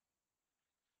tools.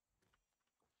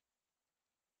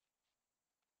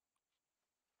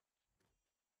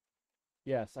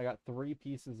 Yes, I got 3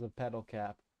 pieces of pedal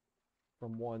cap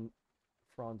from 1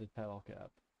 fronded pedal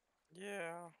cap.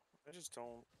 Yeah, I just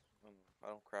don't. I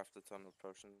don't craft a ton of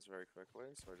potions very quickly,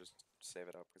 so I just save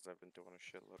it up because I've been doing a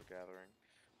shitload of gathering.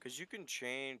 Because you can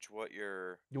change what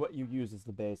your. What you use is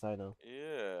the base, I know.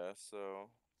 Yeah, so.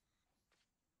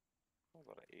 A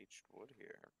lot of aged wood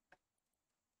here.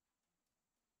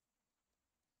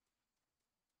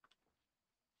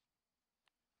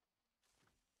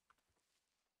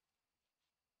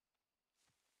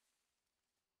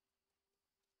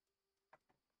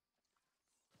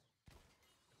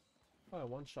 Oh, I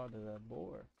one-shotted that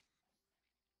boar.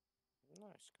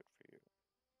 Nice, good for you.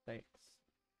 Thanks.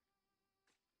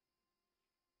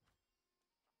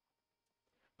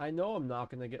 I know I'm not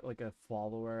gonna get like a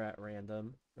follower at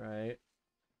random, right?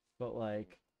 But Mm,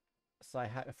 like, so I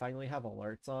finally have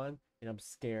alerts on, and I'm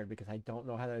scared because I don't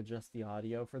know how to adjust the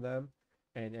audio for them,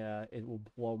 and it will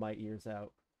blow my ears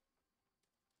out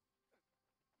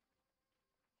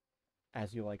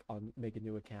as you like make a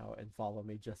new account and follow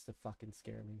me just to fucking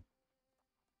scare me.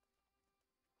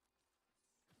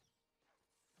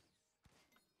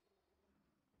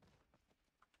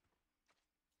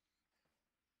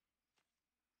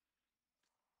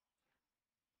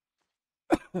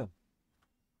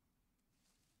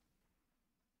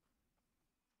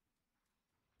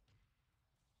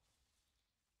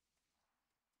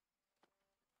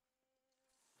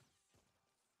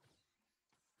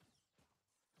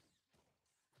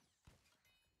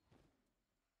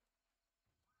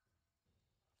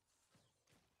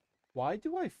 Why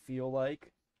do I feel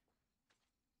like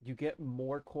you get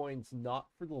more coins not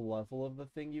for the level of the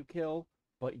thing you kill,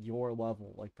 but your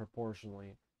level, like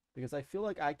proportionally? Because I feel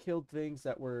like I killed things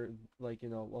that were like,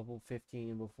 level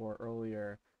 15 before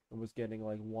earlier and was getting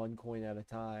like 1 coin at a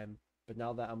time. But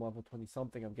now that I'm level 20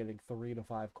 something, I'm getting 3 to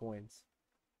 5 coins.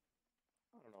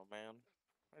 I don't know, man.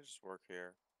 I just work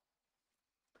here.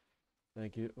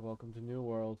 Thank you. Welcome to New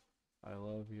World. I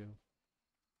love you.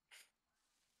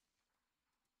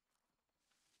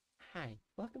 Hi,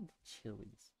 welcome to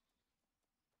Chili's.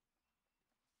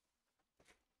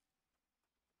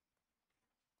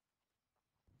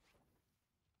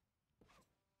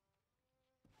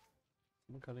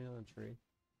 Someone cutting on a tree.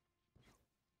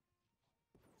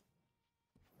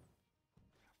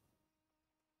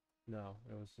 No,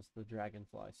 it was just the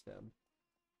dragonfly stem.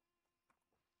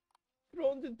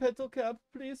 Rounded petal cap,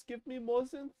 please give me more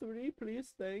than 3,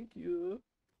 please. Thank you.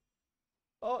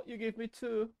 Oh, you gave me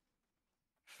 2.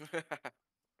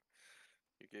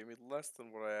 You gave me less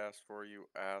than what I asked for, you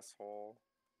asshole.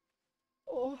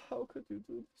 Oh, how could you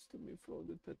do this to me,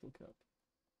 Rounded petal cap?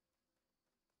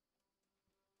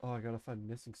 Oh, I gotta find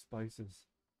missing spices.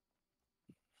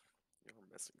 You're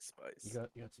missing spice.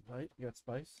 You got spice? You got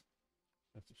spice?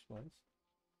 Got some spice?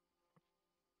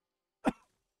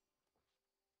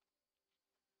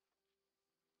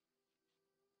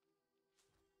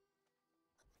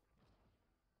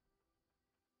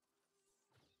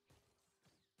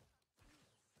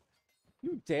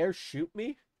 You dare shoot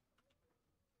me?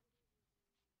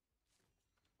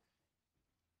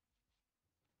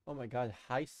 Oh my god,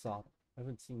 hi Sop. I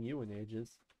haven't seen you in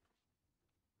ages.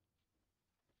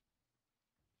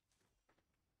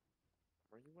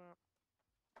 Where you at,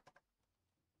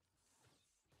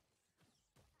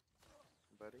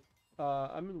 buddy?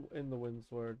 I'm in the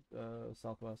Windsward,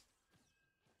 southwest.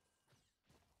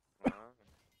 Ah,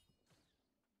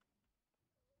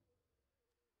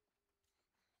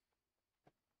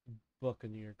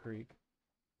 Buccaneer Creek.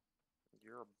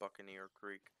 you're a Buccaneer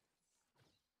Creek.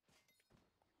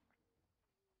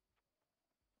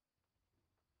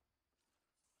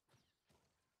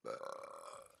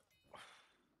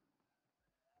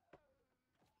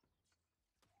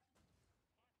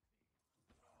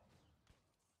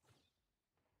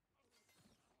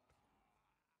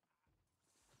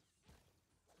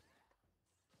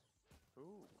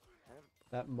 Ooh, hemp.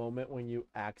 That moment when you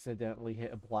accidentally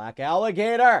hit a black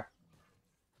alligator!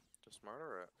 Just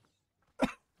murder it.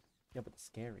 Yeah, but it's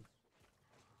scary.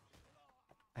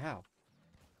 Ow.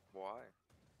 Why?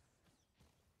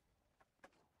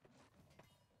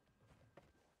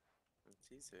 It's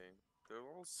easy. They're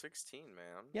all 16,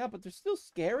 man. Yeah, but they're still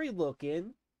scary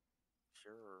looking.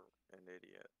 You're an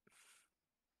idiot.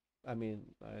 I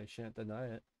mean, I shan't deny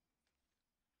it.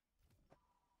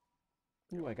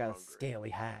 Ooh, Yo, I I'm got a hungry. scaly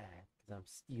hat because I'm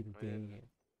Stephen King.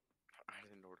 I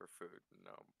didn't order food.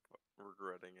 No, I'm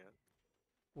regretting it.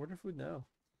 Order food now.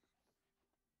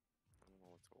 I don't know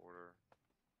what to order.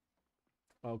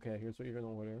 Okay, here's what you're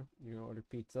gonna order. You're gonna order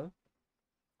pizza.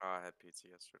 I had pizza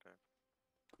yesterday.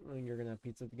 And you're gonna have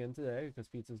pizza again today because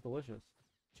pizza's delicious.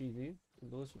 Cheesy and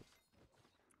delicious.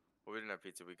 Well, we didn't have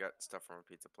pizza. We got stuff from a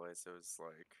pizza place. It was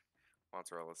like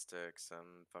mozzarella sticks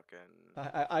and fucking.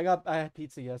 I had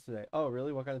pizza yesterday. Oh,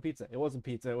 really? What kind of pizza? It wasn't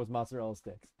pizza, it was mozzarella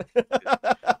sticks.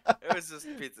 It was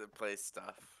just pizza place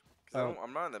stuff. Cause Oh,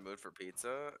 I'm not in the mood for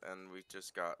pizza, and we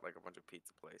just got like a bunch of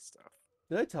pizza place stuff.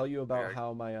 did I tell you about Like,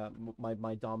 how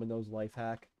my Domino's life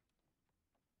hack?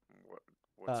 what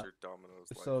what's Uh, your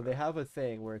Domino's life so they hack? have a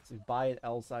thing where it's buy an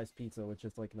L-size pizza, which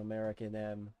is like an American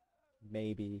M,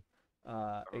 maybe.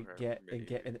 Okay, And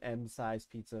get maybe. an M-size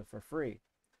pizza for free.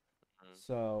 Mm,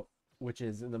 So, which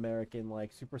is an American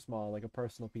like super small, like a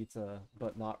personal pizza,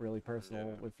 but not really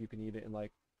personal yeah, if you can eat it in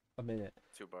like a minute.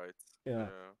 2 bites. Yeah.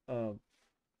 Yeah. Um,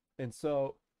 and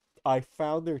so I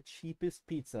found their cheapest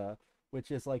pizza,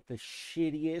 which is like the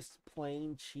shittiest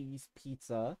plain cheese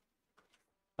pizza.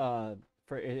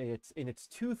 For it's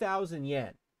 2,000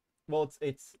 yen. well,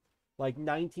 it's like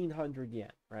 1900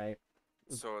 yen, right?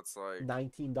 So it's like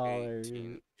 $19,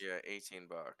 18, yeah, 18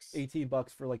 bucks. 18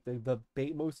 bucks for like the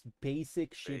most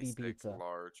basic shitty Basic pizza.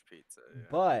 large pizza, yeah.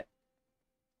 But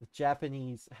the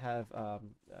Japanese have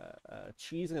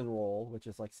cheese and roll, which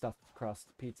is like stuffed crust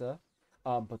pizza.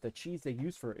 But the cheese they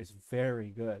use for it is very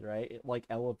good, right? It like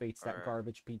elevates that Alright,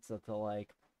 garbage pizza to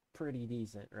like pretty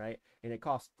decent, right? And it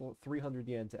costs 300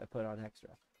 yen to put on extra.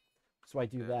 So I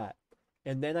do yeah. that.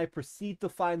 And then I proceed to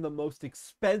find the most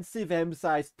expensive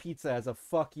M-sized pizza as a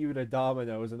fuck you to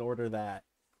Domino's and order that.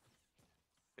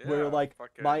 Where Yeah, like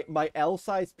fucking, my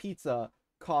L-size pizza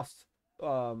costs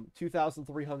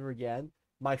 2,300 yen.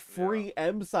 My yeah. free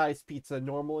M-size pizza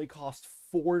normally costs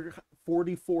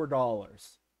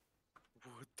 $44.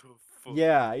 What the fuck?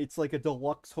 Yeah, it's like a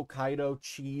deluxe Hokkaido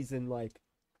cheese and like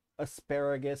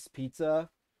asparagus pizza,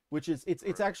 which is it's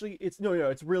Right. actually it's no,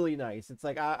 it's really nice. It's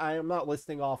like I am not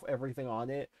listing off everything on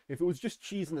it. If it was just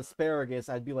cheese and asparagus,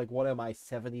 I'd be like, what am I,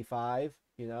 75?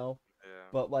 You know? Yeah.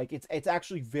 But like it's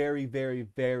actually very, very,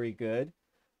 very good.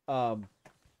 Um,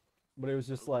 but it was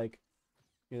just Ooh, like,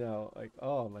 like,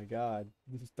 oh my god,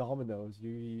 this is Domino's.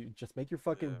 You just make your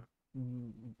fucking. yeah.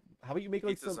 mm, How about you make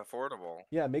like Pizza's some, affordable.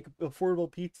 yeah, make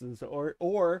affordable pizzas,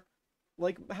 or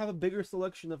like have a bigger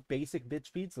selection of basic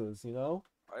bitch pizzas, you know?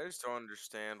 I just don't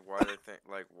understand why they think,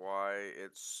 like, why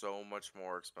it's so much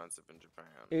more expensive in Japan.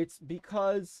 It's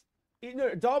because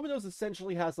Domino's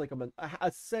essentially has like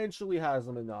essentially has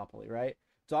a monopoly, right?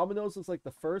 Domino's is like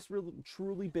the first real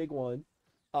truly big one,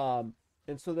 um,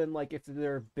 and so then like if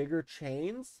they're bigger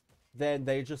chains, then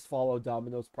they just follow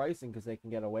Domino's pricing because they can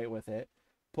get away with it.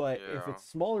 But if Yeah. it's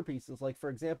smaller pieces, like for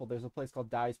example, there's a place called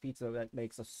Dai's Pizza that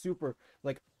makes a super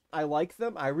like I like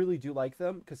them. I really do like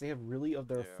them because they have really of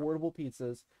their Yeah. affordable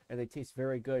pizzas and they taste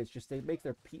very good. It's just they make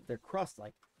their crust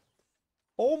like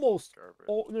almost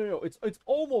oh Garbage. no, it's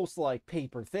almost like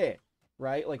paper thin,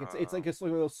 right? Like it's like Oh. it's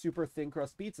one of those super thin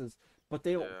crust pizzas, but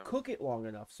they don't Yeah. cook it long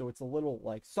enough, so it's a little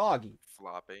like soggy.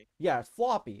 Floppy. Yeah, it's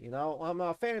floppy. I'm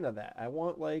not a fan of that. I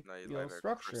want like No, you like a crisp.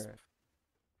 structure.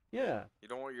 Yeah, You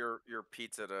don't want your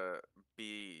pizza to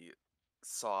be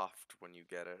soft when you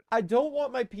get it. I don't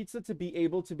want my pizza to be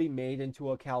able to be made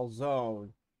into a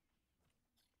calzone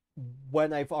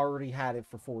when I've already had it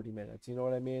for 40 minutes. You know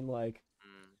what I mean? Like,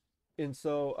 Mm. and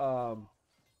so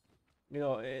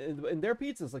and their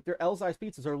pizzas, like their L size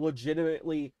pizzas, are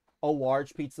legitimately a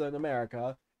large pizza in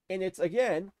America, and it's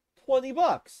again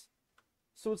 $20.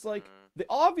 So it's like Mm.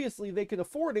 obviously they can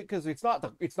afford it because it's not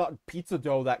pizza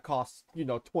dough that costs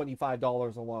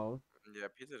 $25 alone. Yeah,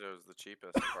 pizza dough is the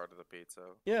cheapest part of the pizza.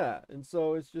 Yeah, and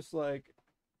so it's just like,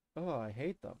 oh, I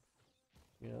hate them,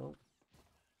 you know.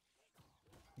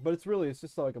 But it's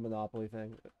just like a monopoly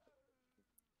thing,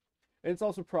 and it's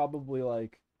also probably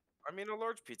like, I mean, a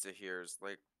large pizza here is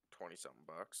like 20 something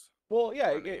bucks, well, yeah,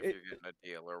 depending if you're getting a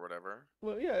deal or whatever.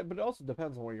 well, yeah, but it also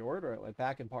depends on where you order it. Like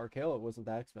back in Park Hill, it wasn't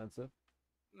that expensive.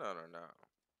 No, no, no.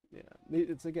 Yeah,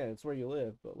 it's again, it's where you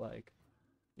live, but like,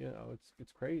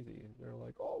 it's crazy. They're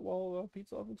like, oh well,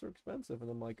 pizza ovens are expensive, and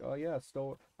I'm like, oh yeah,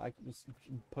 stone. I just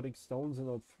putting stones in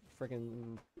a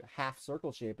freaking half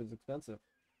circle shape is expensive.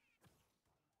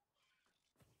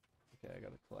 Okay, I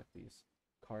gotta collect these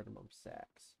cardamom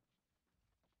sacks.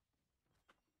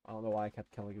 I don't know why I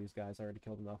kept killing these guys. I already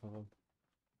killed enough of them.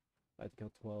 I had to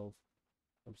kill 12.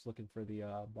 I'm just looking for the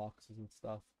boxes and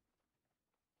stuff.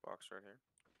 Box right here.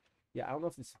 Yeah, I don't know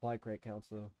if the supply crate counts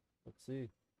though. Let's see.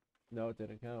 No, it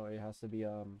didn't count. It has to be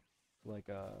like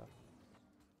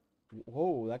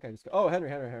whoa, that guy just oh, Henry.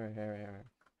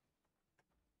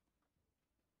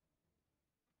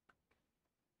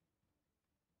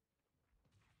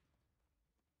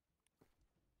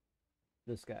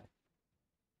 This guy.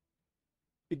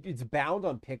 It's bound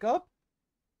on pickup?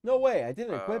 No way, I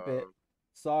didn't equip it. Uh,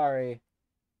 Sorry.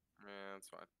 yeah, that's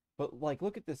fine. But like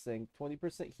look at this thing.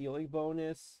 20% healing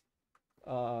bonus.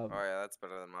 Oh yeah, that's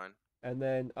better than mine. And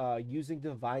then using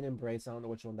Divine Embrace, I don't know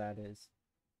which one that is.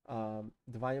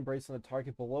 Divine Embrace on a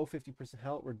target below 50%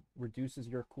 health reduces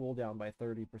your cooldown by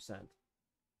 30%.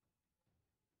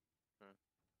 Hmm.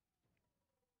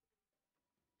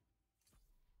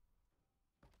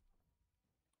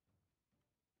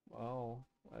 Well,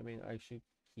 I mean, I should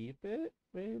keep it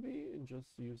maybe and just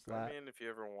use I that. mean, if you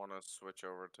ever want to switch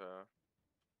over to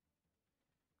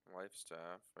life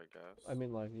staff, I I guess.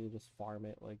 mean, like you just farm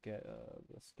it, like get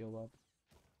the skill up.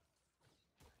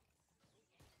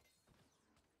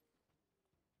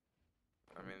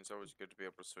 I mean, it's always good to be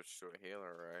able to switch to a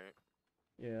healer, right?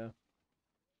 Yeah.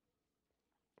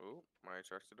 Ooh, I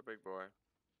attracted a big boy.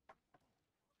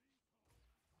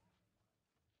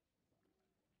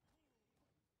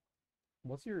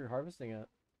 What's your harvesting at?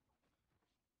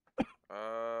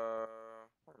 I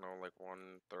don't know, like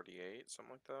 138,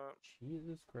 something like that.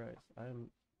 Jesus Christ.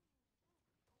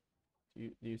 Do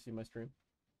you see my stream?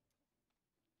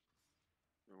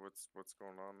 What's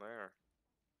going on there?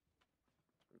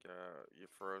 Yeah, you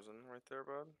frozen right there,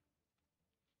 bud?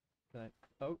 Can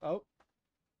I... Oh.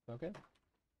 Okay.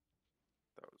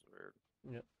 That was weird.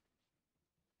 Yep.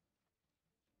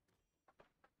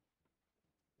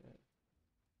 Yeah.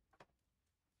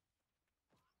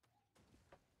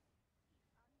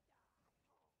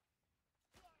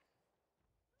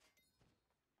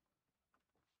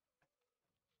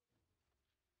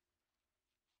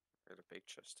 Had a big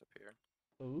chest up here.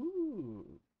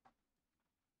 Ooh.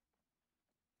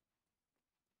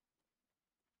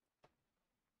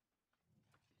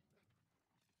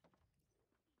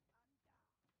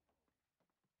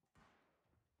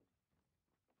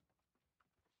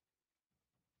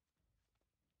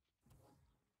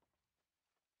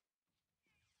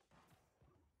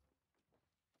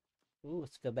 Ooh,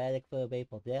 schematic for a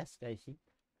maple desk, I see.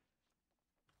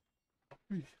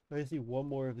 I see one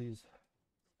more of these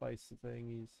spice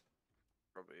thingies.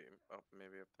 Probably up,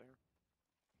 maybe up there.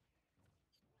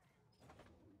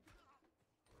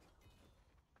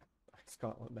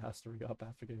 Scotland mastery up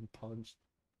after getting punched.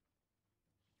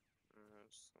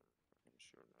 Just fucking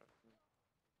shooting at me.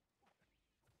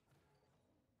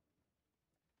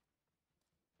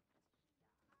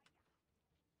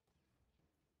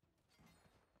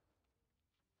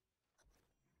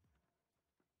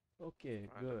 Okay,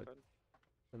 Find it, good. bud.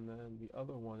 And then the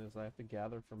other one is I have to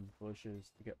gather from bushes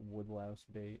to get woodlouse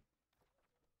bait.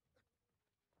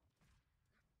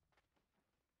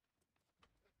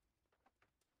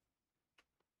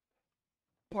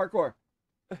 Parkour!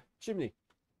 Chimney!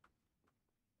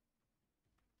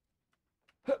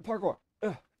 Parkour!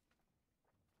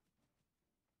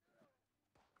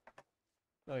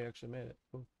 Oh, you actually made it.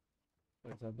 Cool.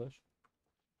 Wait, is that bush?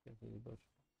 Can't see the bush.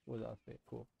 Woodlouse bait.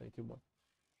 Cool. Thank you more.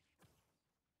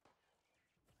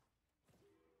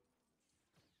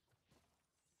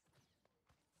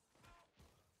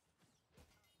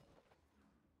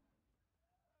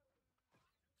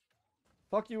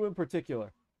 Fuck you in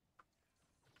particular.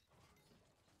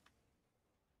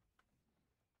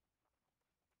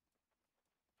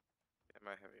 Yeah,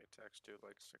 my heavy attacks do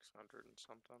like 600 and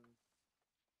something.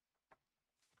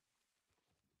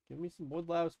 Give me some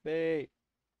woodlouse bait.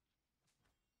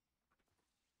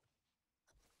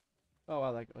 Oh, I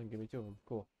like it. Give me two of them.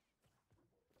 Cool.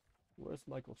 Where's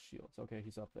Michael Shields? Okay,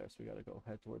 he's up there, so we gotta go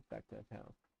head towards back to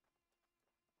town.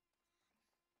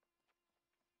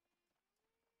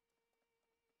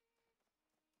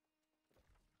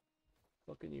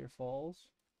 Buccaneer Falls?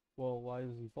 Well, why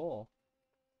does he fall?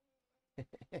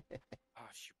 Oh,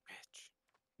 you bitch.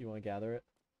 You want to gather it?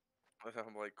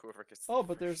 I'm like, whoever gets Oh, there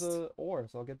but there's first. a ore,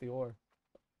 so I'll get the ore.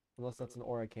 Unless that's an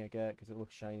ore I can't get because it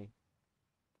looks shiny.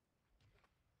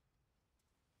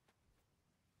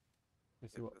 Let me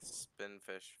see Get what. the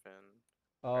spinfish fin.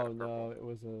 I got Oh a purple. no, it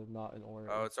was not an ore. It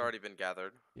Oh, was it's already been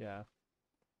gathered. yeah.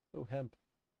 Oh, hemp.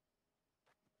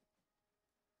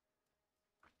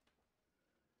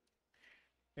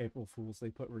 April Fools, they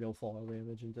put real fall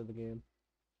damage into the game.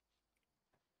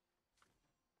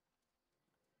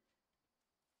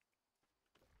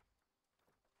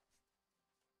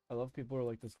 I love people who are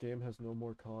like, this game has no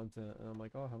more content. And I'm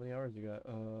like, oh, how many hours you got?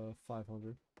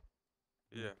 500.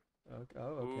 Yeah. Okay.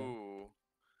 Oh, okay. Ooh.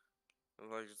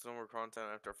 Like, there's no more content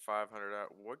after 500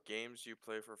 out. What games do you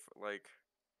play for, like,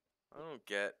 I don't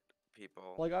get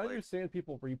people. Like, I Like, understand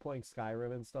people replaying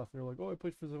Skyrim and stuff, and they're like, oh, I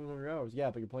played for 700 hours. Yeah,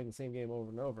 but you're playing the same game over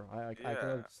and over. I can yeah.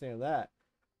 understand that.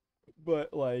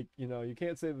 But, like, you know, you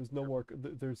can't say there's no more,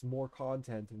 there's more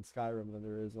content in Skyrim than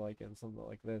there is, like, in something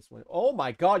like this. When, oh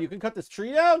my god, you can cut this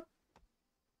tree down?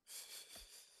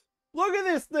 Look at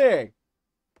this thing!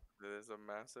 It is a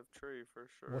massive tree for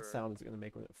What sure. sound is it going to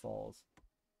make when it falls?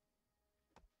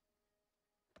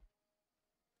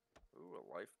 Ooh, a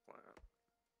life plant.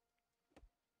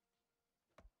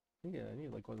 Yeah, I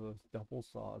need, like, one of those double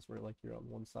saws where, like, you're on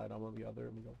one side, I'm on the other,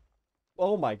 and we go,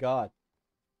 oh my god.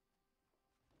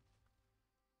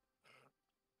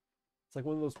 It's like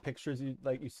one of those pictures you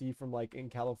see from like in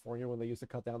California when they used to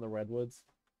cut down the redwoods.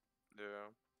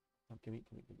 Yeah. Oh, give me.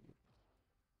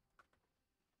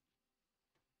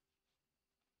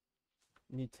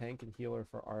 Need tank and healer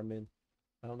for Armin.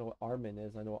 I don't know what Armin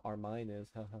is. I know what Armine is.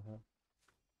 Ha ha ha.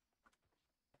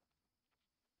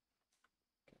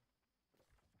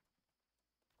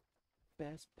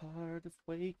 Best part of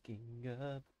waking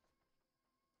up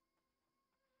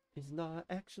is not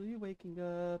actually waking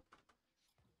up.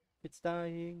 It's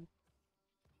dying.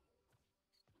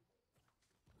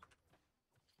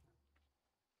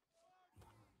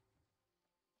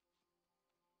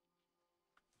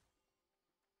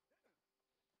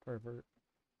 Pervert.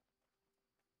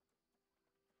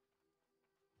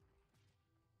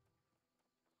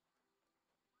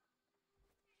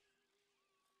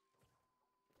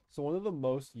 So one of the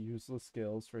most useless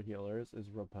skills for healers is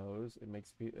repose. It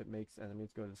makes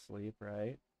enemies go to sleep,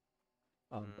 right?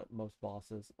 Mm. But most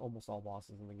bosses, almost all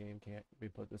bosses in the game can't be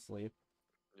put to sleep.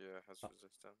 Yeah, it has Uh,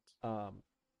 resistance.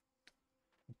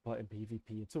 but in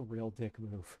PvP, it's a real dick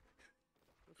move.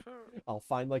 I'll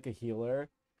find like a healer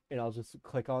and I'll just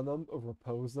click on them,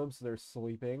 repose them so they're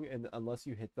sleeping, and unless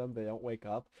you hit them, they don't wake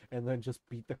up, and then just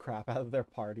beat the crap out of their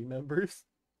party members.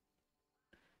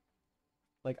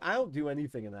 Like, I don't do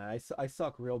anything in that. I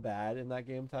suck real bad in that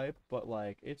game type, but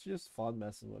like, it's just fun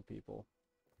messing with people.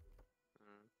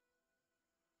 Mm.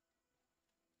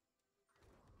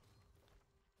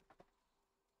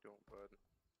 Don't bud.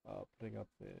 Putting up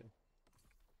the.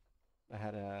 I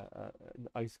had an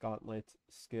ice gauntlet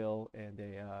skill and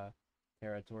a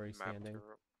territory Map standing.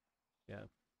 Europe. Yeah.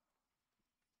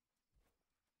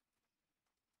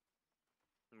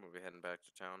 We'll be heading back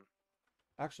to town.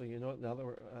 Actually, you know what? Now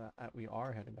that we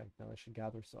are heading back down, I should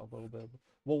gather a little bit.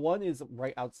 Well, one is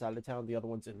right outside of town. The other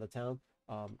one's in the town.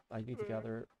 I need to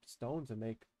gather stone to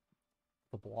make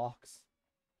the blocks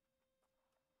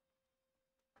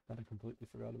that I completely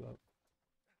forgot about.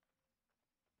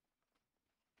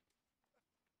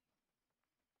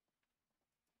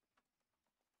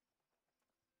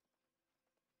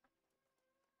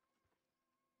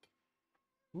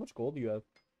 How much gold do you have?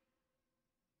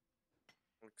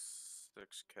 Like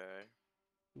 6K.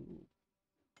 Ooh,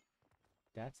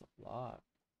 that's a lot.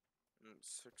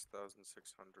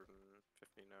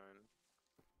 6,659.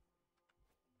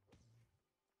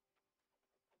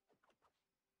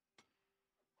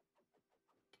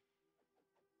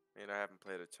 I mean, I haven't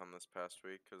played a ton this past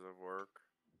week because of work.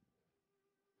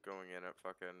 Going in at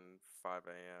fucking 5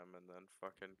 a.m. and then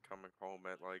fucking coming home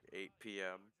at like 8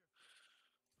 p.m.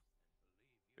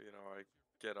 You know, I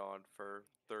get on for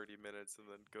 30 minutes and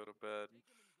then go to bed.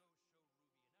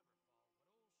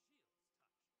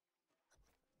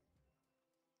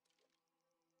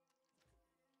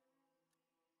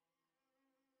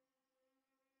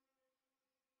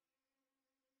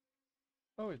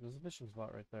 Oh wait, there's a fishing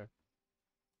spot right there.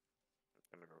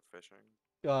 Gonna go fishing.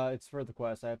 It's for the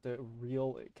quest. I have to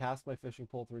cast my fishing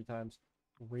pole 3 times,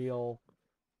 reel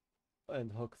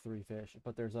and hook 3 fish.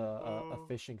 But there's a Oh,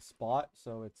 fishing spot,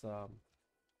 so it's Oh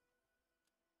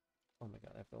my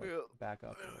god, I have to like yeah. back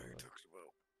up I a know little what you're bit. talking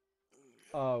about.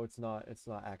 Oh, it's not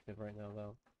active right now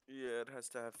though. Yeah, it has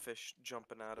to have fish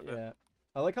jumping out of it. Yeah.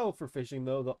 I like how for fishing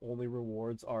though, the only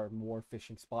rewards are more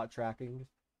fishing spot tracking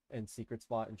and secret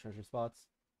spot and treasure spots.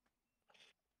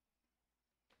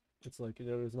 It's like,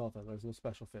 there's nothing. There's no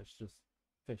special fish, just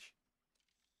fish.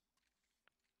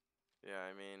 Yeah,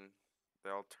 I mean, they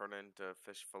all turn into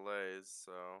fish fillets,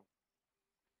 so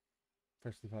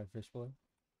Freshly fried fish fillet.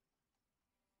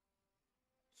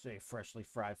 Say freshly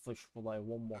fried fish fillet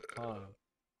one more time.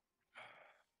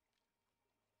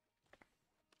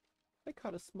 I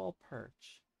caught a small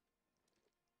perch.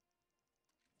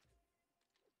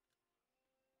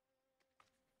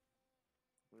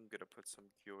 I'm gonna put some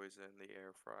gyoza in the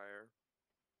air fryer.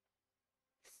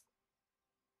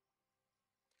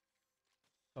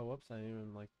 Oh, whoops, I didn't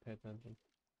even like pay attention.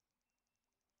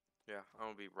 Yeah, I'm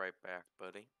gonna be right back,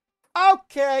 buddy.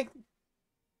 Okay.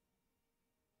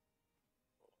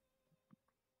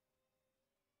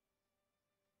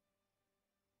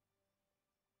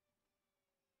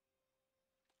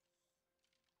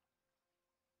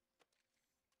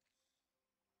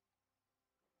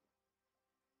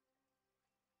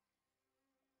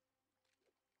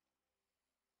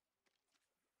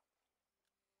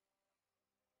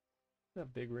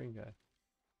 That big ring guy.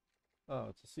 Oh,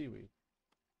 it's a seaweed.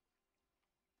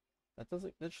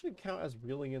 That shouldn't count as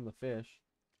reeling in the fish.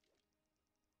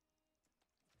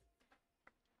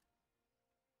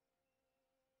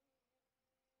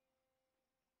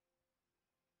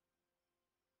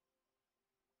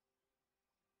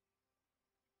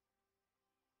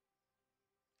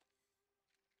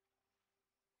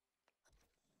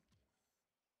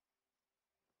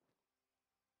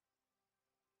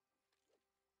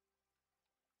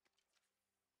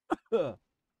 I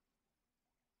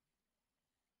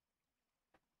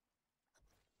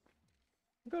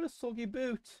got a soggy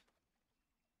boot.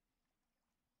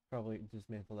 Probably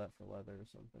dismantle that for leather or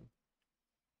something.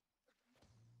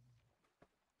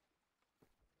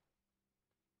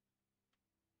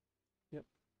 Yep.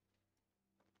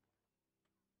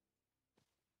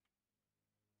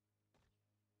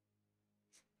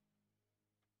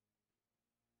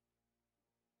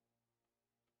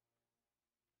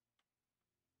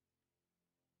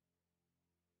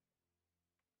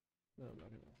 No, I'm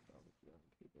not gonna stop it. No,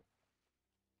 keep it.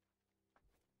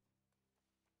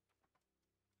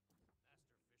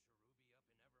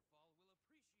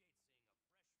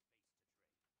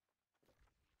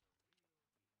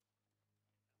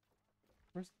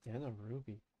 Where's Dana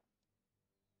Ruby?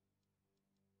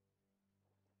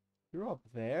 You're up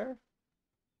there?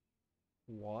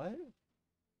 What?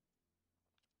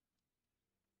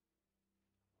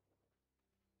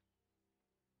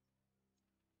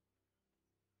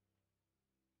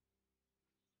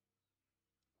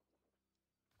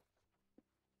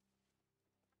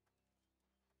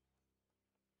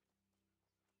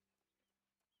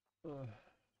 Ugh.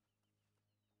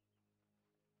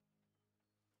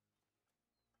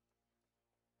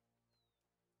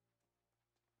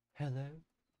 Hello?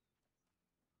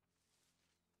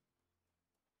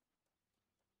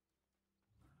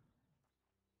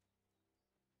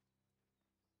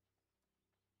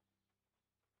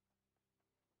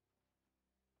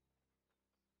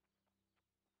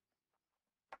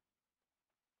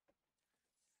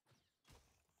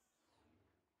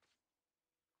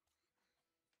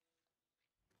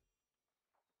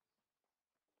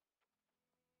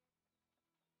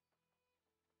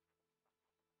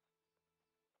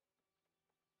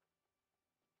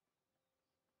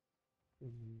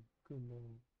 Como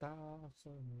tayo,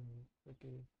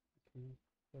 okay, okay,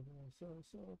 so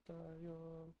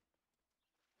tayo.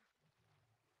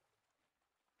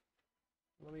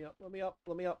 Let me up, let me up,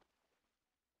 let me up.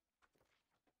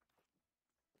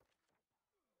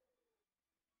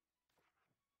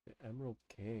 The Emerald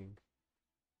King.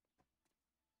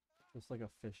 Just like a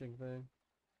fishing thing.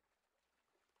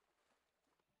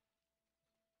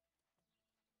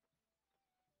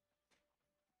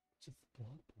 Just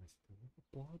Blood Boys do. What the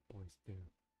Blood Boys do?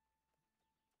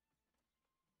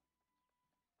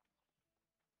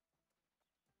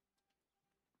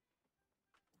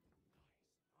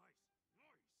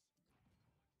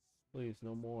 Please,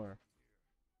 no more.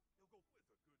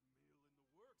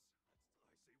 You'll go with a good meal in the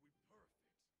works.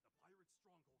 I say we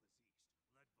perfect. The pirate stronghold is east, led by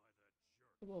that jerk.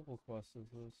 What level quest is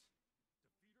this?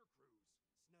 Defeat her crews,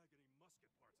 snag any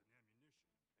musket parts and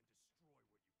ammunition, and destroy what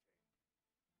you can. Take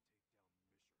down Misha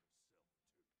herself,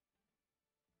 too.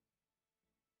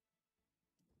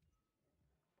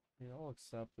 Yeah, I'll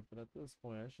accept it, but at this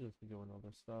point, I should just be doing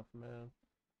other stuff, man.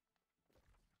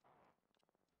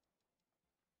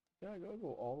 Yeah, I gotta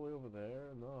go all the way over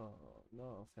there? No,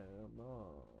 no, fam,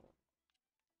 no.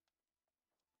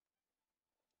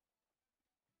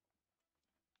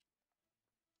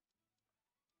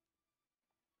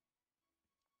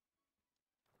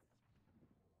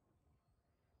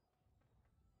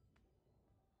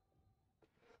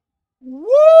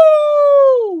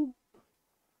 Woo!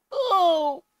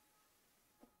 Oh,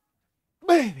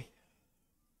 baby.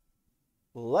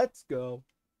 Let's go.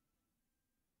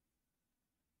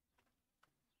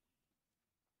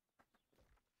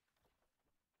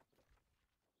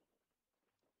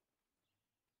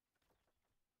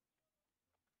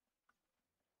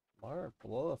 Mark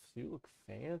Bluffs, you look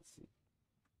fancy.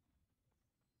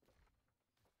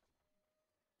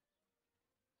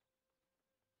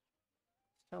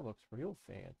 This town looks real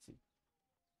fancy.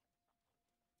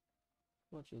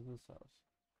 How much is this house?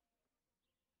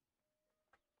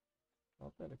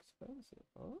 Not that expensive,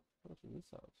 huh? How much is this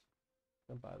house?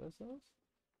 Can I buy this house?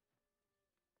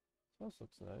 This house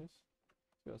looks nice.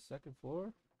 It's got a second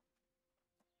floor.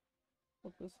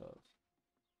 What's this house?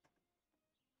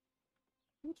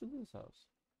 How much is this house?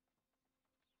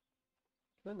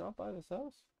 Can I not buy this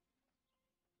house?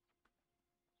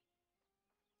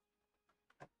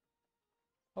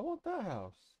 I want that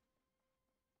house.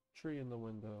 Tree in the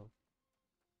window.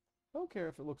 I don't care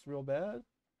if it looks real bad.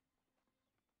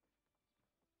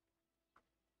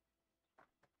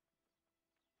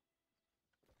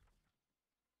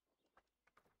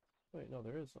 Wait, no,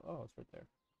 there is. Oh, it's right there.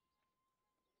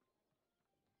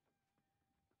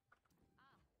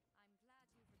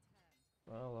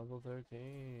 Wow, level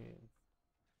 13.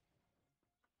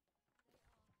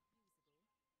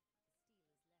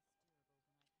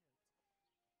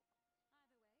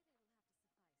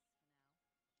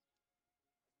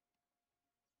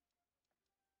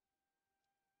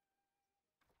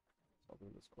 I'll do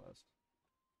this quest.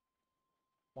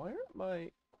 Why aren't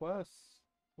my quests,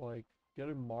 like,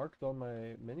 getting marked on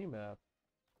my mini-map?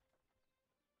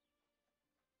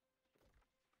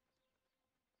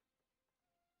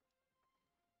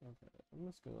 Okay, I'm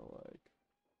just gonna, like...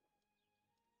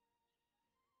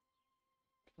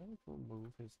 Can I, like,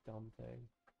 remove his dumb thing?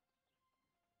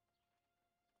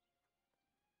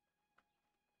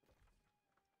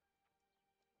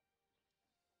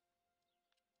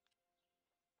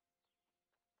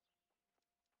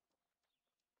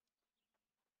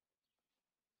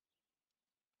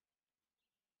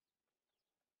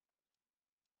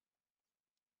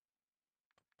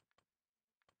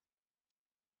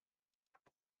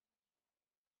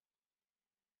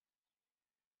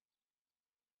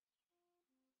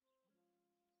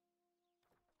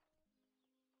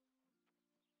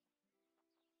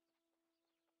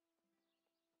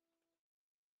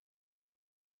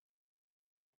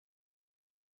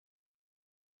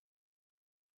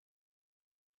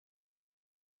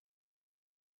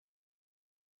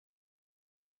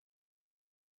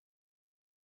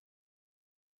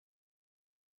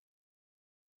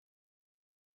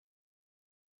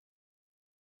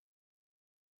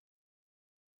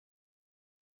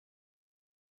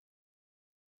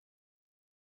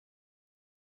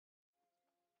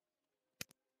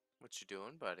 What you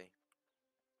doing, buddy?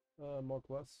 More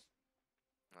quests.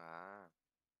 Ah,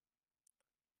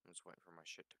 I'm just waiting for my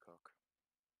shit to cook.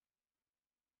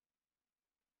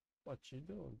 What you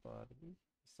doing, buddy?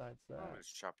 Besides I'm that.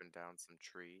 just chopping down some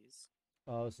trees.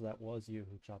 Oh, so that was you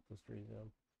who chopped those trees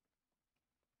down.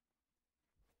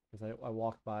 Because I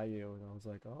walked by you and I was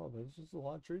like, oh, there's just a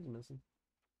lot of trees missing.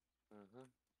 Mm-hmm.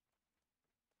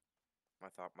 I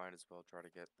thought might as well try to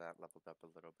get that leveled up a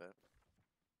little bit.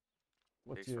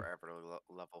 What's Takes you? forever to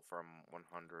level from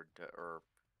 100 to, or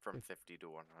from If- 50 to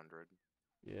 100.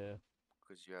 Yeah.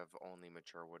 Because you have only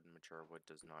mature wood, and mature wood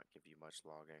does not give you much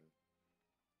logging.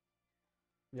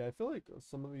 Yeah, I feel like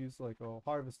some of these, like, oh,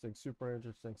 harvesting, super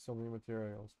interesting, so many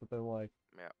materials. But then, like,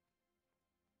 Yeah,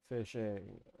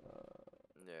 fishing,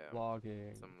 yeah.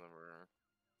 logging. Some of them are.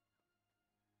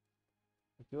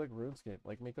 I feel like RuneScape,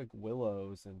 like, make, like,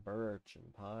 willows and birch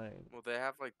and pine. Well, they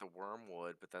have like the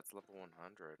wormwood, but that's level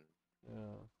 100.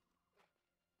 Yeah.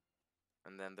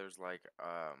 And then there's like,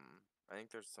 I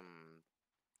think there's some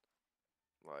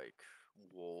like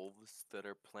wolves that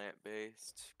are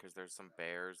plant-based, because there's some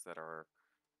bears that are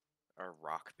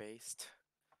rock-based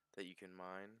that you can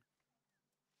mine.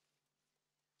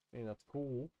 I mean, that's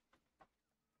cool.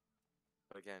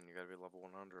 But again, you gotta be level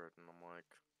 100, and I'm like,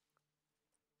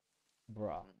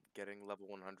 Bruh. getting level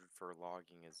 100 for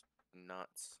logging is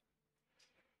nuts.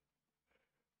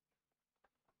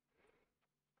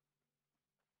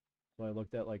 So I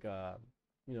looked at, like,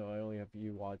 you know, I only have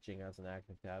you watching as an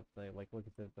active tab. And I, like, look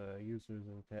at the users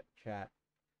in the chat.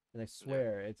 And I Yeah,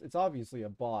 swear, it's obviously a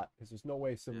bot, because there's no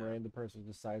way some yeah, random person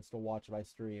decides to watch my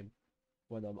stream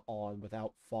when I'm on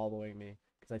without following me.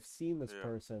 Because I've seen this yeah,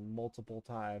 person multiple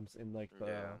times in, like,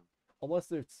 yeah.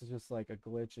 unless it's just like a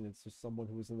glitch and it's just someone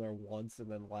who was in there once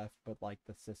and then left, but like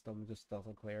the system just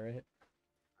doesn't clear it.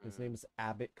 His Mm, name is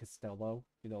Abbott Costello.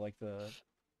 You know, like the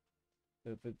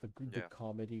yeah.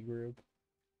 comedy group.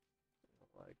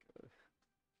 Like,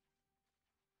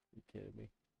 you kidding me?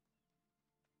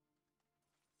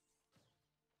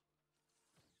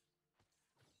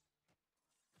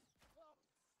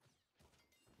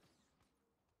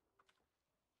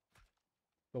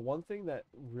 The one thing that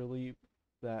really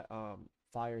that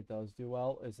fire does do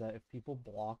well is that if people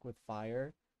block with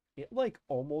fire, it like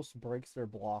almost breaks their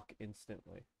block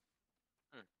instantly.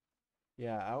 Hmm.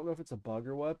 Yeah, I don't know if it's a bug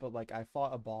or what, but like I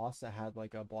fought a boss that had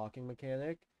like a blocking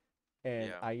mechanic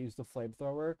and Yeah, I used the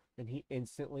flamethrower and he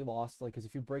instantly lost like because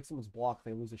if you break someone's block,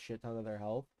 they lose a shit ton of their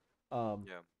health. Um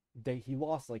yeah, he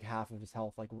lost like half of his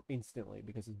health like instantly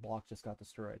because his block just got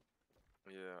destroyed.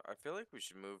 yeah. I feel like we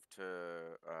should move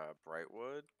to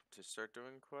Brightwood to start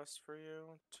doing quests for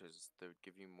you, because they would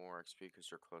give you more XP because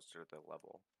you're closer to the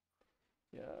level.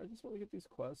 Yeah, I just want to get these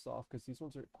quests off because these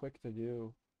ones are quick to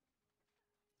do.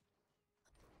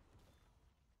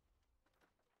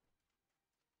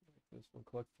 This one,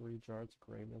 collect 3 jars of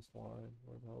gray mist wine.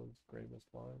 Where the hell is gray mist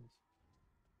wines?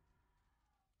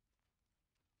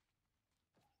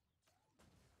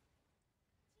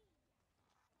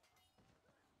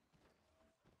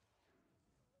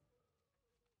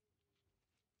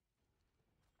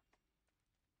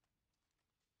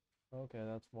 Okay,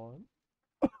 that's one.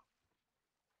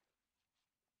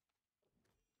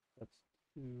 That's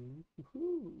two.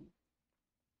 Woohoo!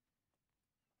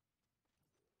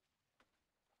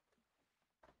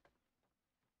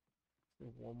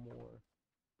 One more.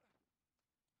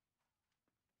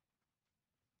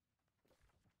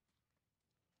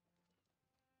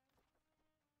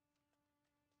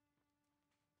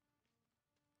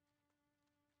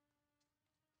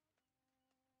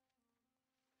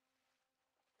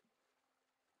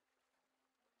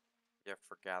 Yeah,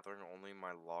 for gathering, only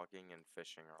my logging and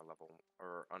fishing are level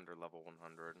or under level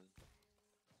 100.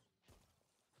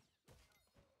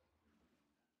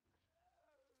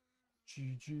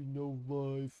 GG, no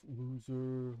life,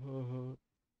 loser. Haha.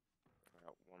 I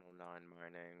got 109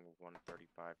 mining,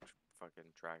 135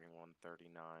 fucking dragging,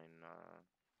 139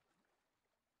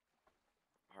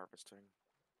 harvesting.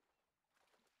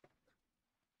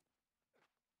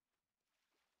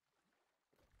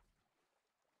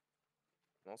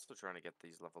 I'm also trying to get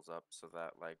these levels up so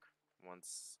that like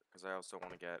once, because I also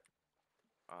want to get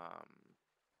um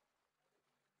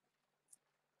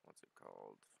what's it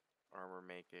called, armor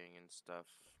making and stuff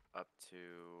up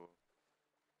to,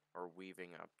 or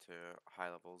weaving up to high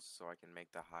levels so I can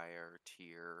make the higher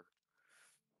tier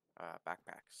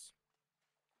backpacks.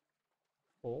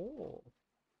 Oh,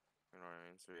 You know what I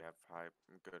mean? So you have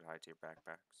good high tier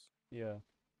backpacks. yeah.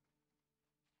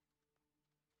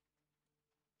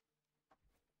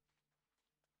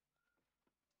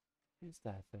 What is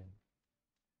that thing?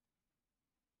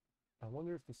 I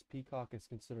wonder if this peacock is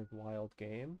considered wild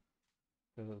game.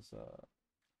 Because, I'll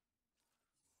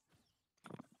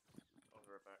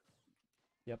be right back.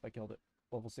 yep, I killed it.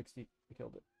 Level 60, I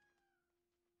killed it.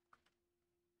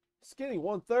 Skinny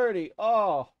 130.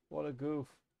 Oh, what a goof.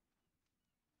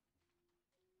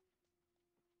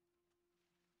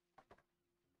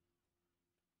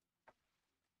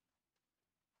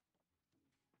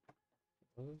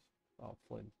 What is this? Oh,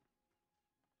 Flynn.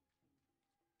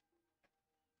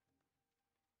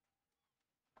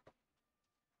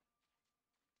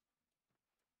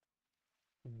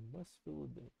 In West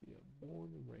Philadelphia, born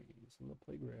and raised on the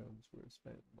playgrounds where I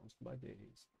spent most of my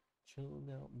days. Chilling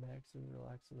out, maxing,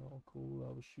 relaxing, all cool.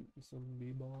 I was shooting some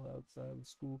b-ball outside of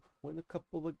school when a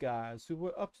couple of guys who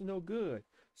were up to no good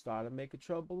started making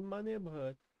trouble in my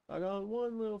neighborhood. I got in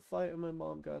one little fight and my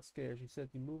mom got scared. She said,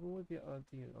 "You moving with your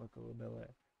auntie and uncle in Bel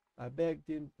Air." I begged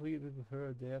and pleaded with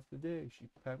her day after day. She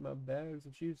packed my bags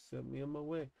and she sent me on my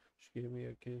way. She gave me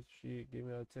a kiss. She gave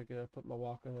me a ticket. I put my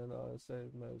walking on and I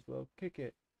said, "Might as well kick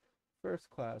it." First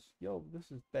class. Yo,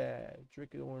 this is bad.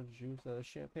 Drinking orange juice out of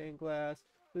champagne glass.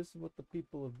 This is what the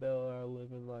people of Bel Air are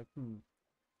living like.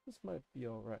 This might be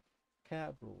alright.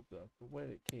 Cab rolled up, but when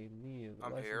it came near, the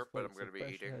I'm license here, but plate I'm said gonna be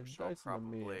fresh eating, had so dice in the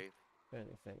mirror. probably If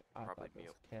anything, I probably thought this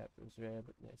mute. cab was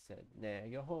rabbit, and I said, "Nah,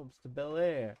 your home's to Bel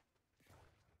Air."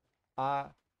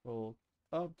 I rolled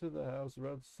up to the house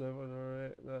around 7 or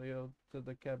 8, to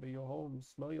the cab of your home.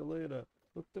 Smell you later.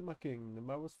 Looked at my kingdom.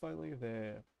 I was finally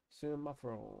there, sitting on my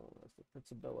throne as the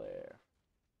Prince of Bel Air.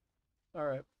 All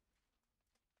right.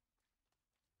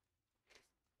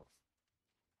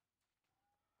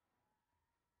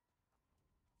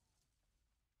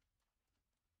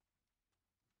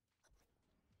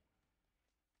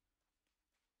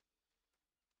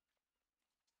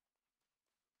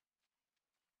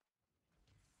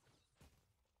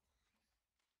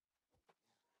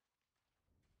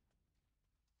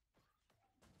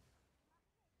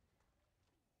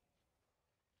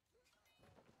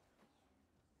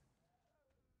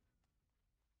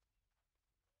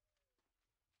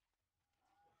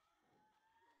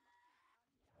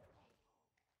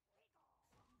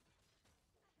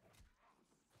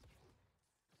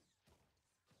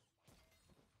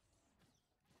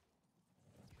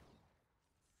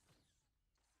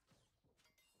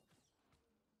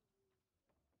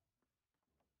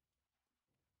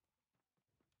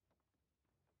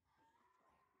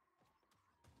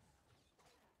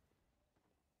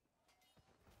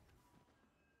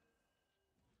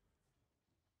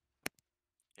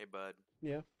 Hey, bud.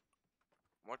 Yeah.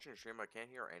 I'm watching a stream. I can't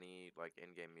hear any like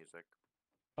in-game music.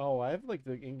 Oh, I have like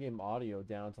the in-game audio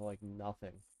down to like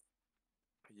nothing.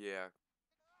 Yeah,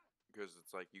 because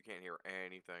it's like you can't hear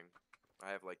anything.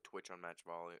 I have like Twitch on max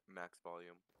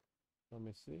volume. Let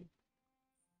me see.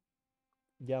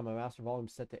 Yeah, my master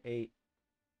volume's set to 8.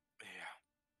 Yeah.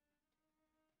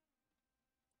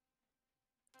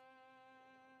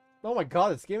 Oh my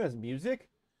god, this game has music?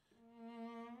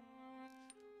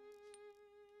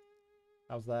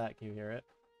 How's that? Can you hear it?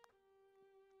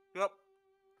 Yep.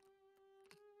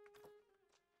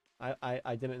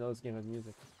 I didn't know this game has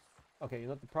music. Okay, you know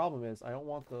what the problem is? I don't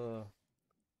want the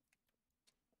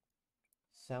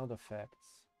sound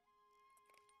effects.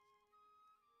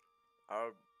 I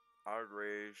would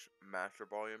raise master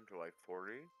volume to like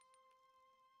 40.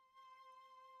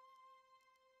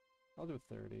 I'll do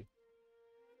 30.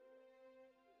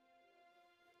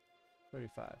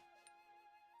 35.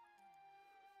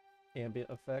 Ambient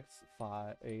effects,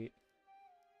 5, 8.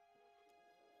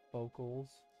 Vocals,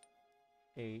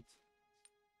 8.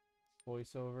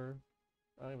 Voiceover.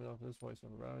 I don't even know if this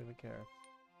voiceover, but I don't even care.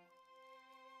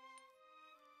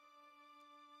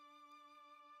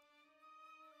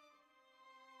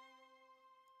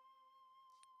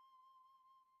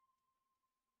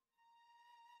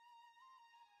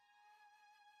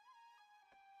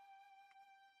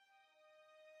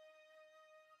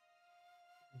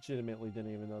 Legitimately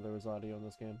didn't even know there was audio in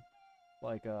this game.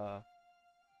 Like,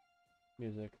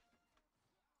 music.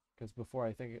 Because before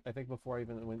I think before I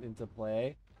even went into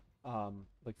play,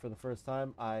 like for the first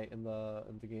time, in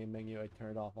the game menu I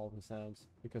turned off all the sounds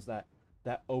because that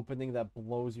opening that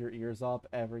blows your ears up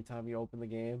every time you open the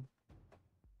game.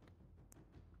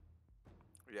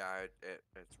 Yeah,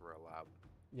 it's real loud.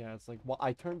 Yeah, it's like, well,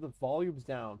 I turned the volumes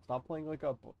down. Stop playing like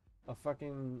a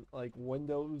fucking like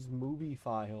Windows movie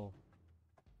file.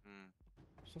 Hmm.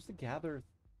 I'm supposed to gather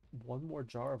one more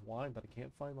jar of wine, but I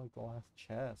can't find like the last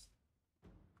chest.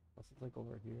 Unless it's like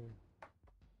over here.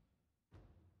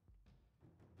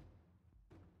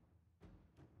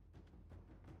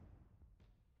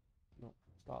 No,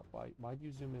 stop. Why'd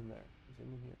you zoom in there?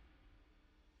 Zoom in here.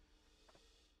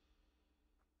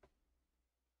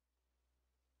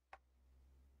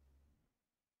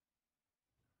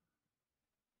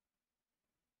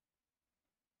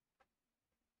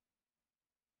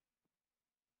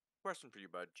 Question for you,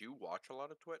 bud. Do you watch a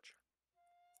lot of Twitch?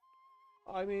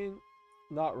 I mean,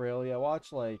 not really. I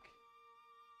watch like,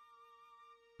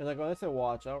 and like when I say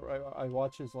watch, I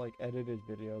watch his like edited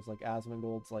videos, like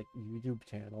Asmongold's like YouTube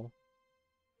channel.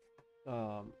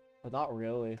 But not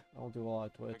really. I don't do a lot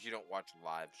of Like Twitch. you don't watch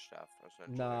live stuff,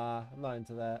 essentially. Nah, I'm not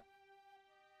into that.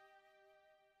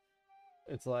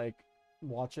 It's like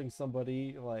watching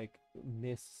somebody like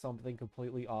miss something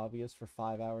completely obvious for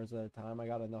 5 hours at a time. I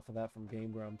got enough of that from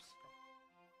Game Grumps,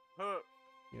 Huh.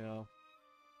 you know.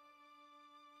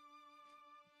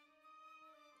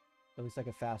 At least I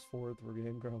can fast forward through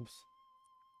Game Grumps.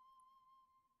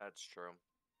 That's true.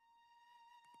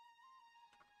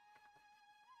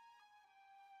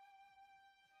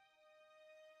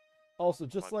 Also,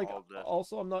 just Like like all this.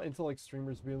 also I'm not into like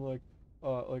streamers being like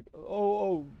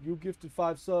oh you gifted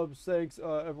 5 subs, thanks,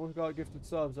 everyone got gifted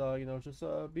subs, you know, just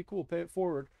be cool, pay it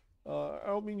forward. I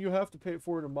don't mean you have to pay it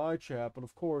forward in my chat, but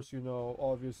of course, you know,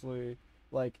 obviously,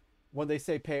 like when they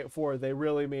say pay it forward, they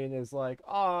really mean is like,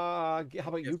 how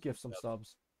about you Gift gift some subs.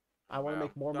 subs? I want to Yeah,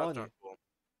 make more that's money. not cool.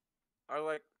 I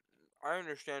like. I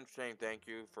understand saying thank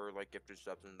you for like gifted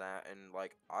subs and that, and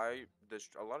like there's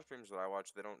a lot of streams that I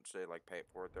watch. They don't say like pay it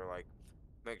forward. They're like,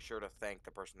 make sure to thank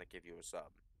the person that gave you a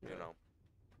sub. You Yeah. know.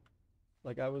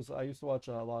 Like I used to watch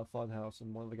a lot of Funhouse,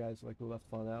 and one of the guys like who left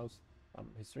Funhouse,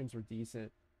 his streams were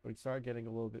decent, but he started getting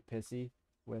a little bit pissy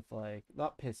with like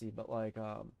not pissy, but like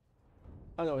I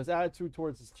don't know, his attitude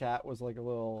towards his chat was like a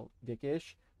little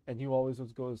dickish, and he always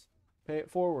goes pay it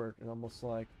forward, and almost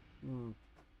like, I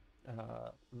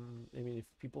mean, if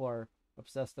people are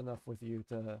obsessed enough with you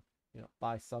to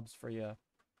buy subs for you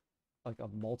like a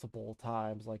multiple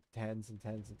times, like tens and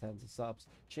tens and tens of subs,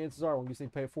 chances are when you say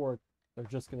pay it forward, they're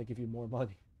just gonna give you more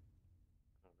money.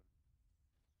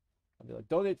 I'll be like,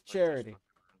 donate to Like just charity.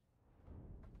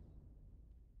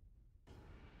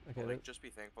 Okay, like just be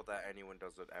thankful that anyone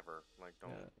does it ever. Like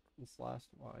yeah, this last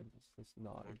line does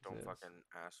not don't exist. fucking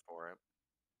ask for it.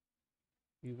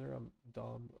 Either I'm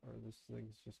dumb or this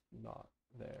thing's just not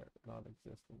there,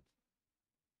 non-existent.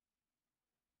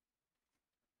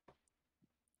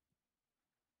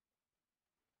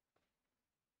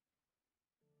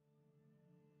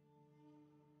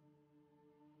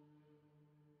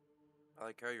 I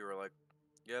like how you were like,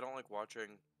 yeah, I don't like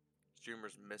watching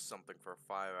streamers miss something for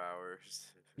 5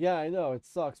 hours. Yeah, I know it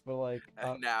sucks, but like,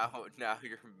 And now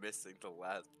you're missing the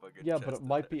last fucking yeah, but chest it in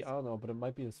might there. be, I don't know, but it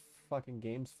might be this fucking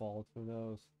game's fault. Who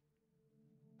knows?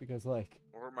 Because like,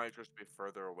 Or it might just be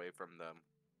further away from them.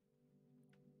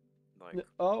 Like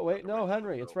oh wait, further away no, from the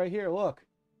Henry, it's build. right here. Look,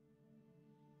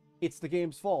 it's the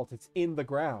game's fault. It's in the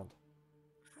ground.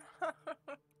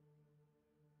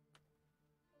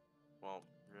 Well,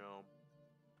 you know.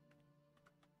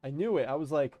 I knew it. I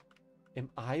was like, am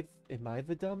I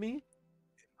the dummy?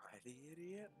 Am I the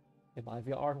idiot? Am I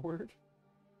the R word?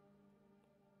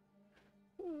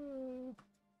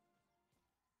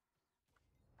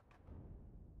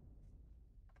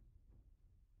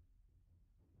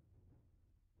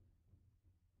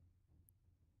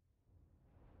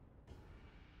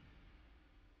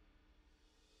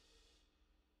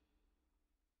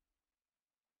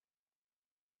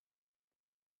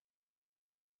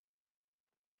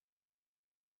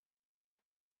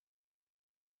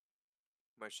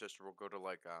 My sister will go to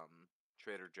like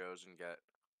Trader Joe's and get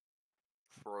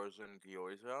frozen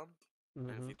gyoza,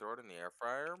 and if Mm-hmm. you throw it in the air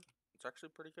fryer, it's actually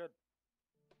pretty good.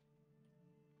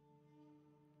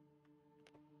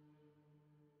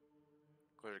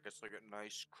 Cause it gets like a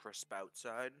nice crisp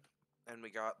outside, and we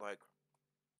got like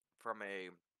from a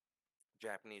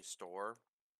Japanese store,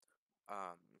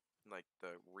 um, like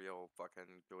the real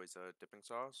fucking gyoza dipping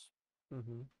sauce.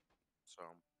 Mm-hmm. So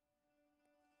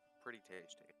pretty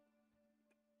tasty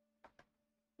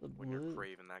when you're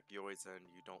craving that gyoza and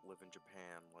you don't live in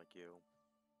Japan like you.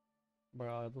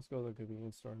 Bro, let's go to the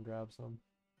convenience store and grab some.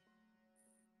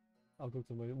 I'll go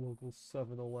to my local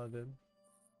 7-Eleven.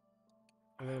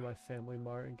 I'll go to my Family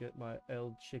Mart and get my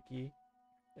El Chicky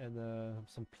and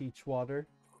some peach water.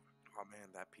 Oh man,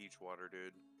 that peach water,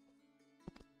 dude.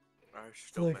 I It's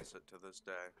still like, miss it to this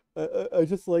day. I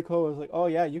just like how I was like, oh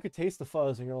yeah, you could taste the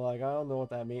fuzz, and you're like, I don't know what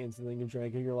that means, and then you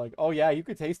drink it, you're like, oh yeah, you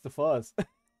could taste the fuzz.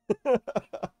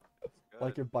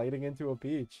 Like Good. you're biting into a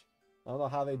peach. I don't know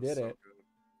how they It was did so it. good.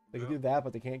 They could Yep. do that,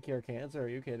 but they can't cure cancer. Are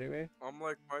you kidding me? I'm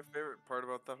like, my favorite part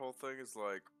about that whole thing is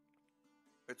like,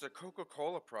 it's a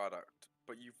Coca-Cola product,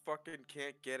 but you fucking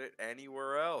can't get it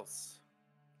anywhere else.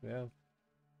 Yeah.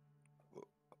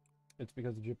 It's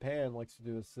because Japan likes to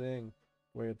do this thing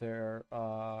where they're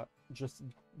just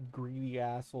greedy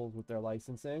assholes with their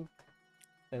licensing.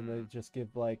 and they just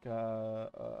give like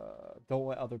don't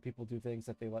let other people do things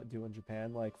that they let do in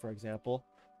Japan. Like for example,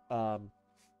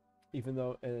 even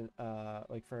though in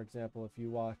like for example, if you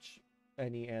watch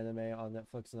any anime on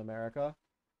Netflix in America,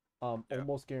 Yeah.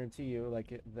 almost guarantee you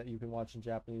like that you can watch in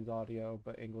Japanese audio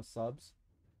but English subs.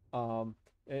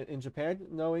 In Japan,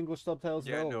 no English subtitles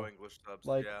Yeah, no available. English subs.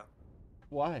 Like, Yeah.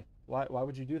 why? Why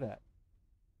would you do that?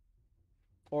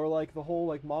 Or like the whole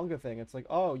like manga thing. It's like,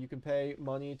 oh, you can pay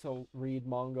money to read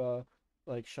manga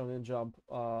like Shonen Jump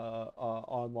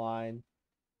online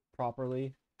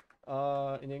properly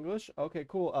in English. Okay,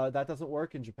 cool. That doesn't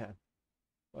work in Japan.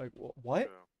 Like what?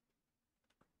 Yeah.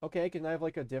 Okay, can I have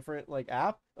like a different like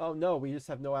app? Oh no, we just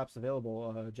have no apps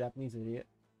available. Japanese idiot.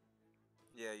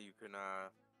 Yeah, you can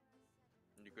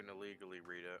illegally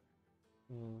read it.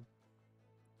 Hmm.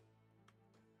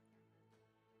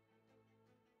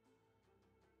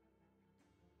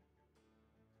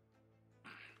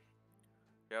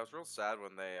 Yeah, it was real sad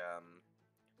when they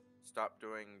stopped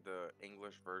doing the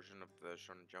English version of the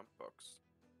Shonen Jump books.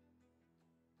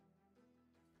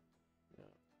 Yeah,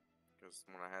 Because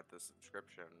when I had the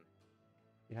subscription,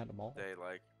 you had them all.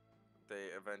 they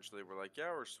eventually were like,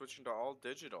 yeah, we're switching to all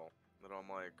digital. And I'm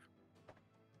like,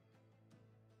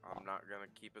 I'm not gonna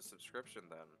keep a subscription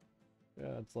then.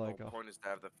 Yeah, it's The like whole point is to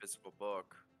have the physical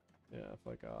book. yeah, it's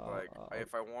like Like,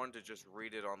 if I wanted to just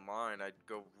read it online, I'd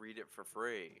go read it for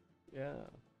free. yeah.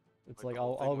 It's Like, like the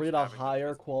whole I'll thing was read a having the higher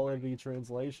physical thing. quality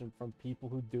translation from people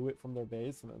who do it from their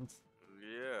basements.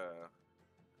 Yeah,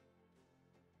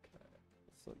 Okay.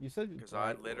 So you said because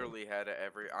I Brightwood. literally had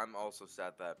every. I'm also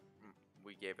sad that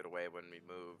we gave it away when we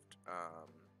moved.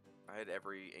 I had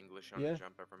every English Shonen Yeah.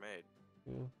 Jump ever made.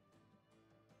 Yeah.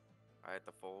 I had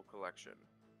the full collection.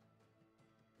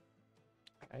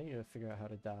 I need to figure out how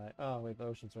to die. Oh wait, the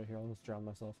ocean's right here. I'll just drown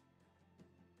myself.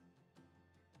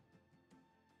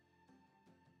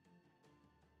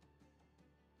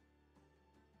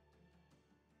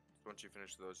 So once you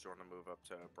finish those, do you want to move up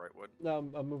to Brightwood? No,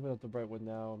 I'm moving up to Brightwood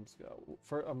now. I'm just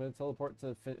gonna I'm gonna teleport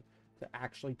to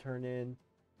actually turn in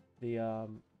the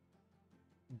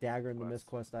dagger and the mist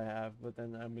quest I have, but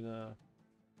then I'm gonna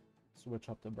switch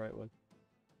up to Brightwood.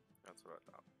 That's what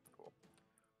I thought. Cool.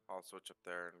 I'll switch up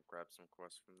there and grab some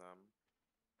quests from them.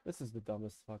 This is the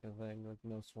dumbest fucking thing, like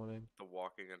no swimming. The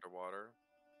walking underwater.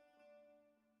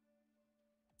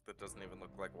 That doesn't even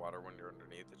look like water when you're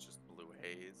underneath. It's just blue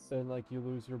haze. Then like you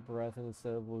lose your breath and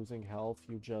instead of losing health,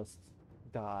 you just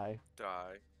die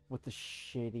Die. with the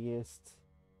shittiest.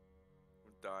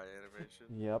 Die animation.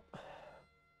 Yep.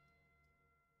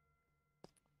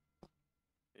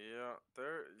 Yeah,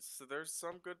 there's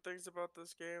some good things about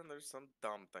this game. There's some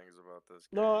dumb things about this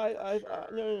game. No, For sure.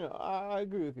 no, I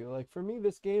agree with you. Like for me,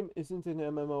 this game isn't an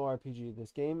MMORPG.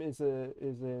 This game is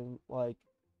in like,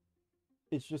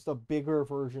 it's just a bigger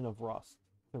version of Rust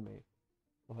for me.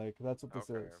 Like that's what this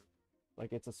Okay. is.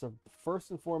 Like it's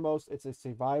first and foremost, it's a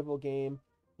survival game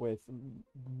with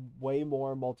way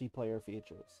more multiplayer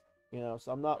features. You know,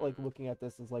 so I'm not like Mhm. looking at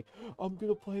this as like I'm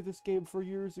gonna play this game for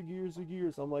years and years and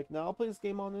years. I'm like, no, I'll play this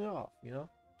game on and off. You know.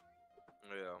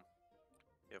 Yeah.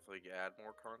 If they add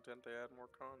more content, they add more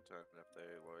content. And if they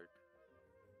like,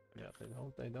 Yeah,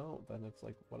 if they don't, then it's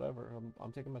like whatever.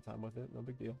 I'm taking my time with it. No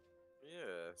big deal.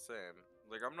 yeah, same.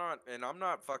 Like I'm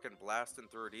not fucking blasting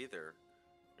through it either.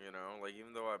 You know, like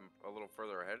even though I'm a little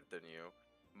further ahead than you,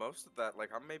 most of that,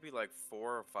 like I'm maybe like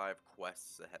 4 or 5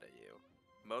 quests ahead of you.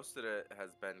 Most of it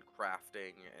has been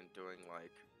crafting and doing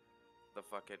like the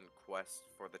fucking quest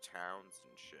for the towns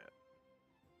and shit.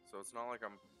 So it's not like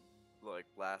I'm like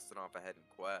blasting off ahead in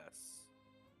quests,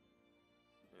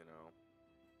 you know.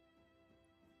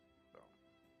 So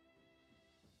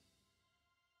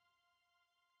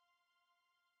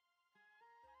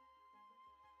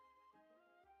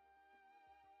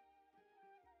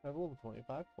I have a level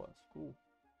 25 plus. Cool.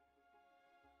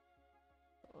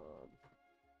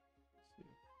 Let's see.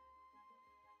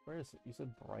 Where is it? You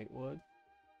said Brightwood?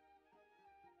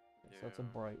 Yes, that's a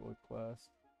yeah. Brightwood quest.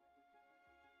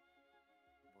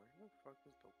 Where the fuck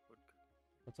is the wood?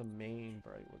 That's a main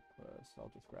Brightwood quest.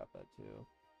 I'll just grab that too.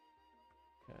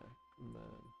 Okay, and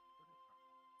then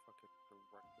Fucking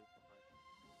directly behind.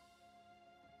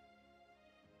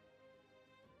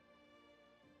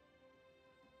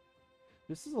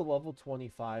 this is a level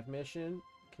 25 mission.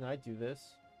 Can I do this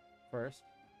first?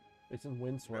 It's in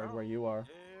Windsword Yeah. where you are.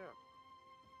 Yeah.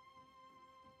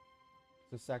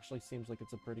 This actually seems like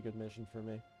it's a pretty good mission for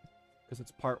me. Because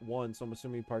it's part 1, so I'm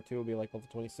assuming part 2 will be like level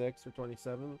 26 or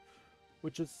 27.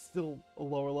 Which is still a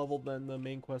lower level than the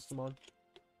main quest I'm on.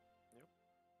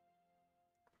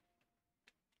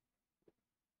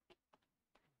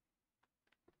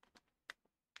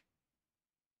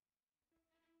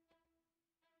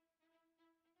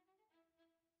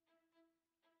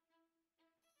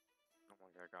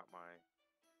 got my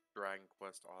Dragon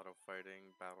Quest auto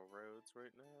fighting battle roads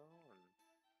right now, and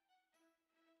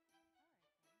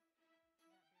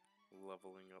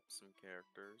leveling up some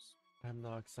characters. I'm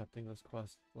not accepting this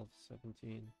quest. Level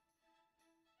 17.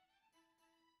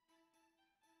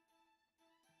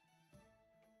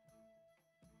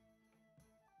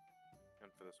 And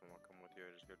for this one, I'll come with you.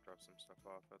 I just go drop some stuff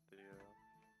off at the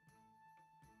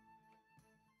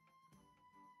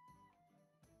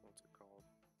what's it called?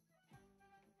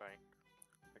 Bank.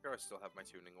 I think I still have my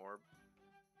tuning orb.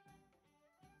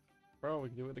 Bro, we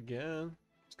can do it again.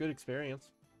 It's good experience.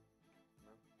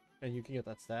 No. And you can get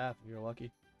that staff if you're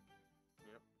lucky.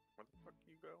 Yep. Where the fuck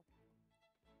do you go?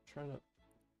 Trying to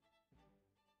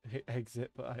hit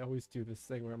exit, but I always do this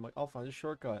thing where I'm like, I'll find a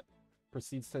shortcut.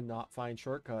 Proceeds to not find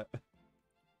shortcut.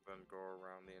 Then go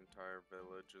around the entire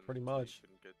village and Pretty until much. you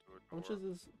can get to a door. How much is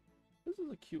this? This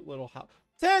is a cute little house.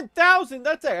 10,000.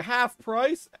 That's a half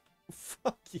price.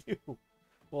 Fuck you.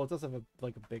 Well, it does have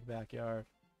like a big backyard.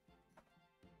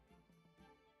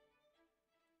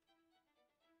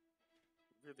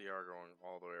 You really are going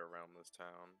all the way around this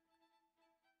town.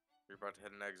 You're about to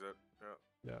hit an exit. Yep.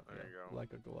 Yeah, There you go.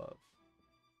 like a glove.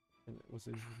 And it was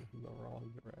in the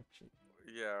wrong direction.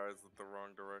 Yeah, is it the wrong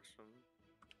direction?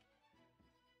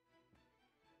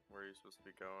 Where are you supposed to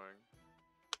be going?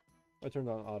 I turned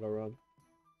on auto run.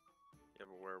 Yeah,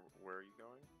 but where are you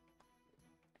going?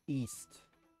 East.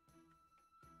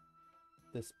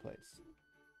 This place.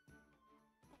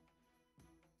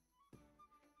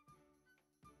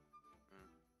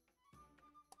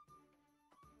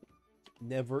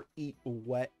 Never eat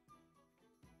wet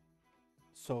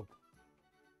soap.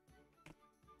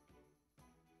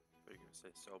 Are you gonna say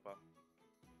soba?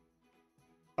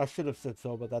 I should have said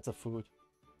soba. That's a food.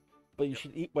 But you Yep.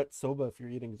 should eat wet soba if you're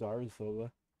eating Zara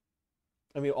soba.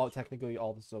 I mean, technically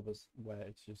all the soba's wet.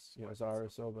 It's just, you know, Wet Zara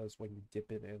soba is when you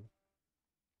dip it in.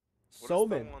 What is the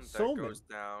Somen. one that Somen. goes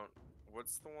down?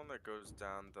 What's the one that goes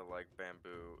down the like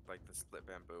bamboo, like the split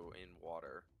bamboo in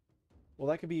water? Well,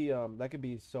 that could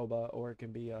be soba or it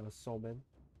can be somen.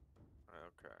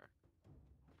 Okay.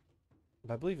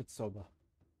 I believe it's soba.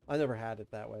 I never had it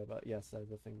that way, but yes, that's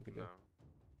the thing to do. No.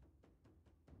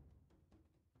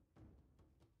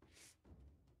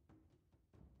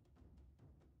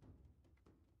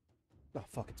 Oh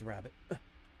fuck, it's a rabbit.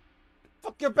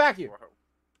 Fuck, get back here! Wow.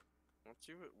 What's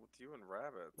with you and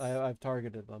rabbits? I've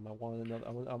targeted them. I want another.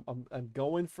 I'm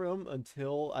going for them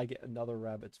until I get another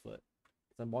rabbit's foot.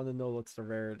 'Cause I want to know what's the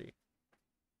rarity.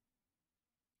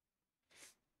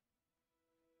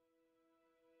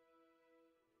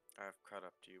 I've caught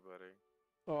up to you, buddy.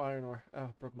 Oh, iron ore. Oh,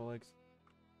 broke my legs.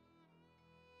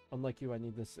 Unlike you, I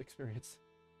need this experience.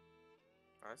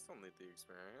 I still need the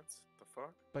experience. The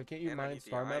fuck? But can't you And I mine need the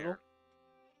star metal? iron.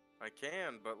 I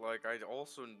can, but like I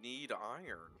also need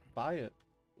iron. Buy it,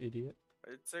 idiot.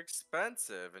 It's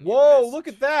expensive. And you Whoa, missed- look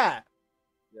at that!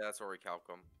 Yeah, that's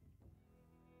orichalcum.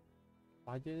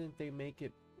 Why didn't they make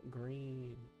it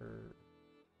green or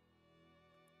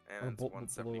And Or it's blue, I don't know.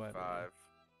 175.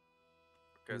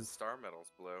 Because Oof. star metal's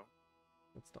blue.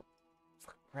 that's not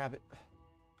fuck, rabbit?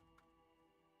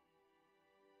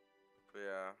 But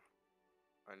yeah,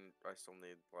 I still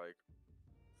need like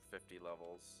 50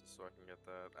 levels so I can get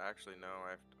that. Actually, no,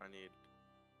 I need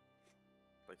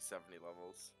like 70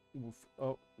 levels. Oof.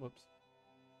 Oh, whoops.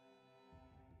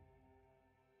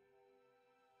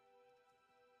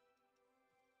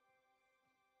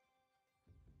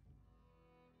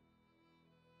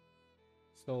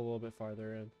 Still a little bit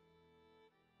farther in.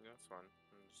 Yeah, that's fine.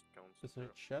 I'm just going Is some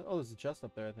there a shit. chest? Oh, there's a chest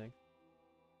up there, I think.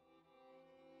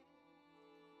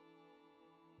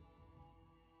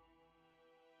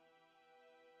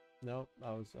 No,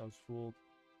 I was fooled.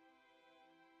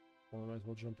 Well, I might as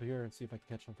well jump here and see if I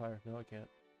can catch on fire. No, I can't.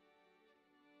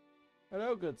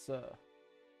 Hello, good sir.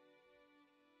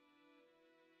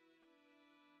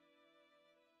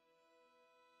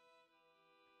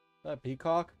 That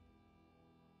peacock?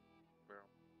 Where?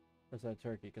 Or is that a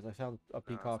turkey? Because I found a No, it's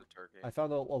peacock. a turkey. I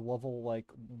found a level like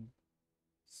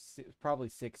probably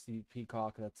 60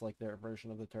 peacock that's like their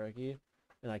version of the turkey,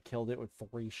 and I killed it with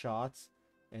 3 shots,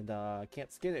 and I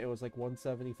can't skin it. It was like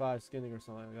 175 skinning or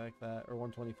something like that, or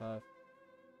 125.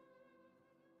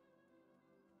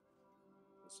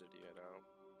 This idiot out.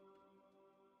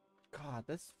 God,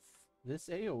 this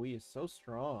AOE is so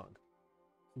strong.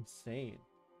 It's insane.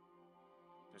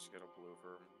 Just get a blue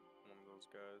for one of those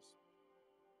guys.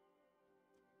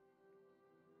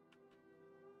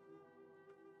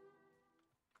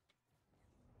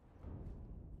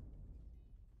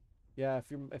 Yeah,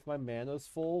 if my mana's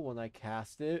full when I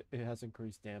cast it, it has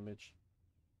increased damage.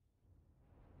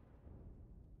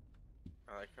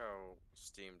 I like how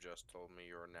Steam just told me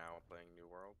you're now playing New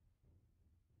World.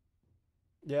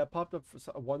 Yeah, it popped up for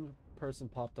one person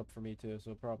popped up for me too,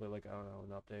 so probably like I don't know, an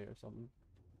update or something.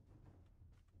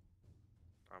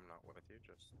 I'm not with you,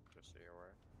 just so you're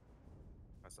aware.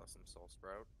 I saw some Soul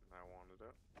Sprout and I wanted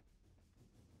it.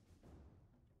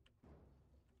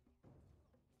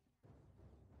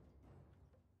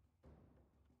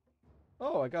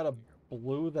 Oh, I got a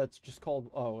blue that's just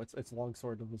called it's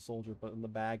Longsword of the Soldier, but in the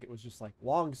bag it was just like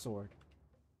Longsword.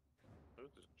 Ooh,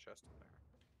 there's a chest in there.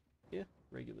 Yeah,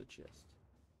 regular chest.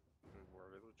 And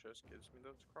regular chest gives me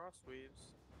those cross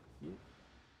weaves. Yeah.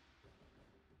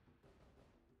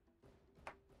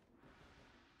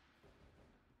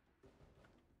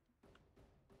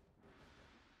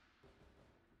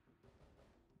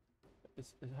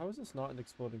 How is this not an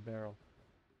exploding barrel?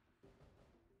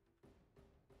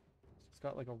 It's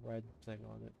got like a red thing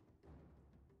on it.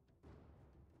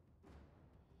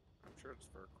 I'm sure it's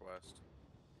for a quest.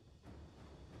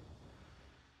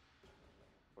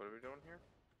 What are we doing here?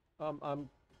 I'm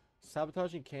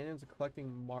sabotaging cannons and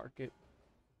collecting musket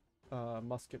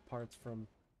parts from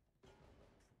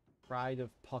Pride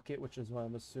of Puckett, which is what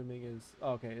I'm assuming is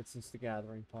okay. It's just the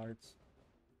gathering parts,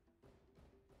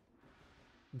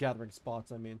 gathering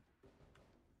spots. I mean.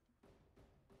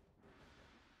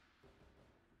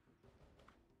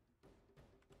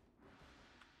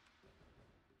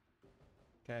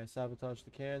 Okay, sabotage the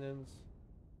cannons.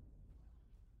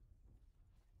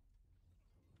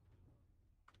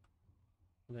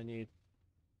 And I need,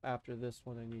 after this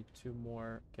one, I need 2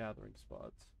 more gathering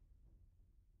spots.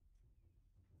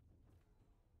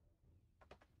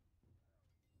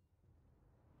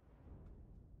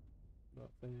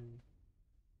 Nothing.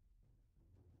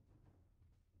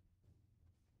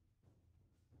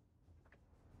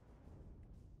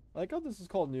 I like how this is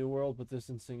called New World, but this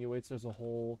insinuates there's a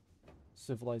whole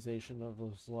civilization of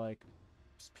those, like,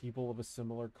 people of a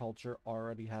similar culture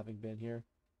already having been here.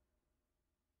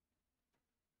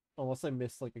 Unless I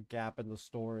missed, like, a gap in the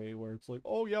story where it's like,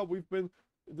 oh yeah,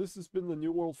 this has been the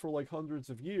New World for, like, hundreds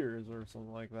of years or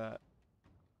something like that.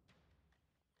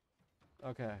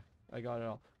 Okay, I got it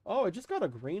all. Oh, I just got a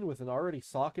green with an already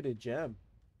socketed gem.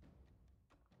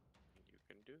 You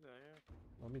can do that, yeah.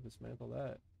 Let me dismantle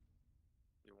that.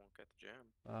 You won't get the gem.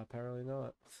 Apparently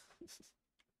not.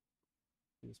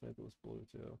 Dismantle this blue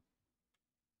too.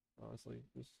 Honestly,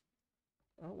 just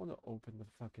I don't want to open the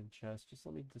fucking chest. Just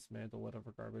let me dismantle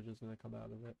whatever garbage is gonna come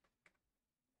out of it.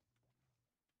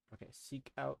 Okay,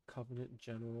 seek out Covenant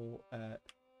General at.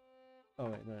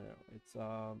 Oh wait, no. It's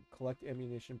collect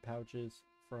ammunition pouches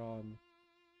from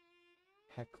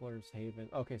Heckler's Haven.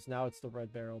 Okay, so now it's the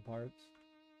red barrel parts.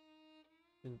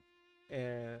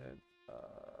 And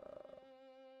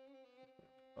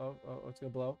oh, it's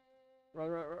gonna blow. Run.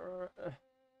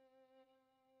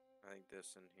 I think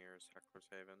this in here is Heckler's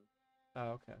Haven.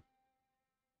 Oh, okay.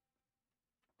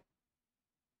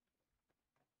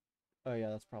 Oh yeah,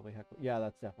 that's probably Heckler. Yeah,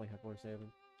 that's definitely Heckler's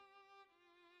Haven.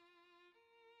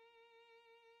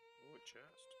 Ooh, a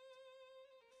chest.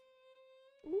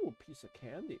 Ooh, a piece of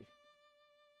candy.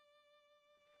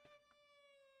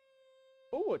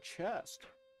 Oh, a chest.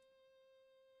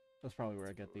 That's probably where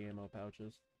I get the ammo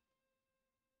pouches.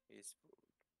 He's food.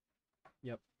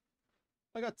 Yep.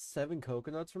 I got 7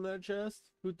 coconuts from that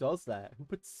chest. Who does that? Who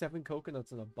puts 7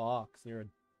 coconuts in a box near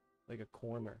like a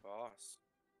corner? Ooh, boss.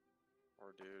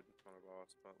 Or dude. Not a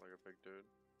boss, but like a big dude.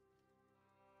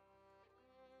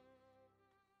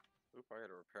 Oop, I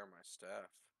gotta repair my staff.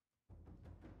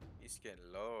 He's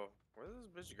getting low. Where's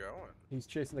this bitch going? He's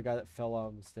chasing the guy that fell out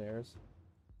on the stairs.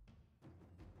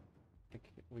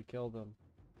 We killed him.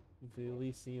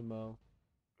 Velissimo.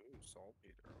 Ooh,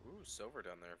 saltpeter. Ooh, silver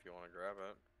down there if you want to grab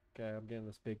it. Okay, I'm getting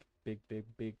this big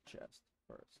chest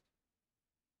first.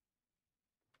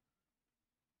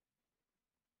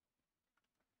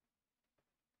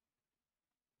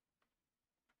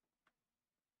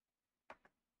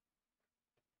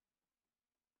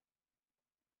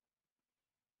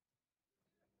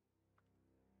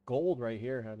 Gold right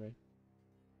here, Henry.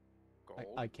 Gold?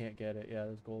 I can't get it. Yeah,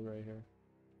 there's gold right here.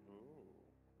 Ooh,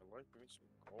 I like me some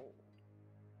gold.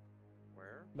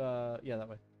 Where? Yeah, that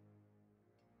way.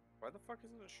 Why the fuck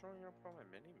isn't it showing up on my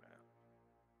mini map?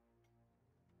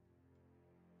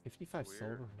 55 Weird.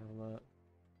 silver from that.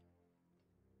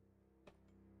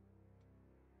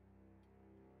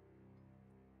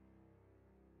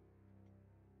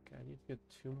 Okay, I need to get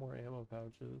 2 more ammo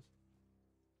pouches.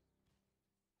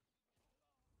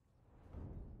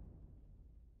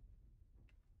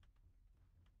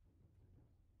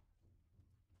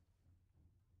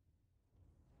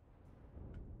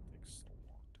 Takes so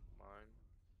long to mine.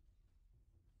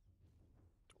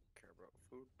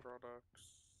 Food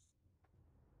products.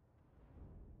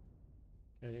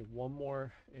 Okay, one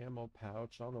more ammo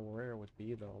pouch. I don't know where it would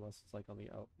be though, unless it's like on the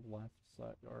left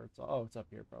side, or it's oh, it's up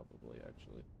here probably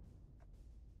actually.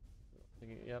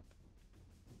 Yep.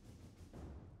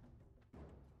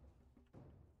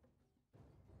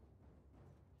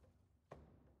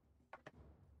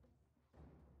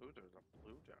 Ooh, there's a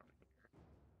blue down here.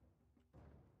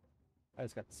 I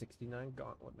just got 69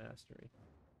 Gauntlet Mastery.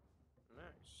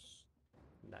 Nice.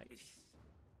 Nice.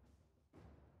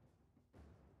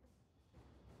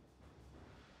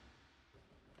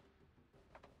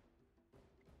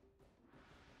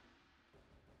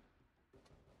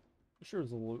 I'm sure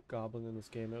there's a loot goblin in this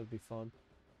game. It would be fun.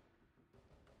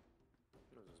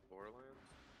 What is this, Borderlands?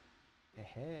 Hey,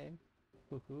 hey.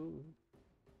 Woohoo.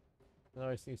 Now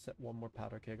I just need to set one more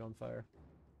powder keg on fire.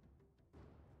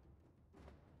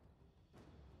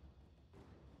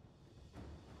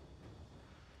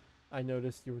 I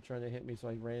noticed you were trying to hit me, so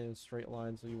I ran in a straight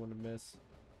line so you wouldn't miss.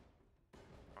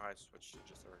 I switched to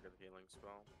just a regular healing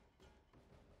spell.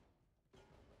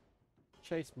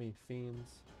 Chase me,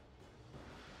 fiends.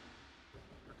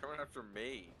 You're coming after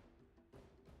me.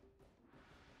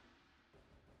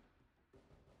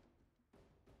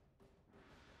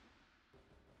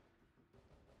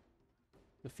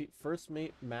 Defeat first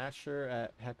mate Masher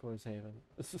at Heckler's Haven.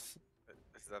 Is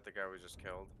that the guy we just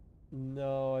killed?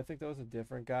 No, I think that was a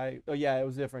different guy. Oh yeah, it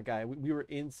was a different guy. We were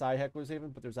inside Heckler's Haven,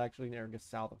 but there's actually an area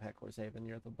south of Heckler's Haven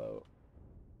near the boat.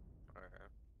 Okay.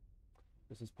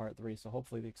 This is part 3, so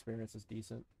hopefully the experience is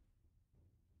decent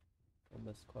on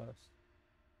this quest.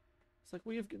 It's like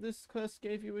this quest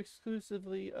gave you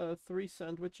exclusively 3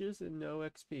 sandwiches and no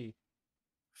XP.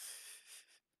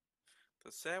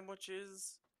 The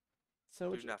sandwiches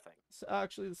Sandwich, do nothing. so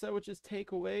actually, the sandwiches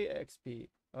take away XP.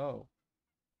 Oh,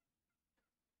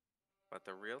 But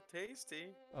they're real tasty.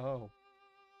 oh.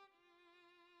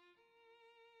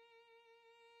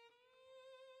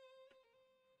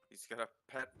 He's got a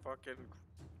pet fucking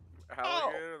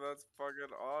alligator. That's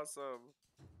fucking awesome.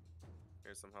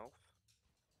 Here's some health.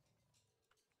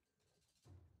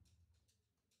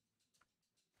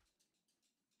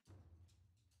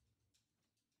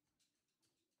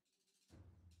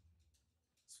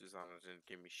 Susanna didn't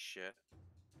give me shit.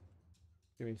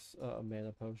 Give me a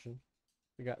mana potion.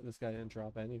 This guy didn't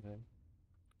drop anything.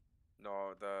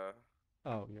 No, the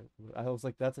Oh, I was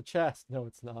like, that's a chest. No,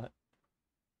 it's not.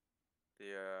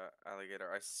 alligator.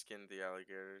 I skinned the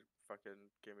alligator. Fucking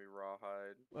gave me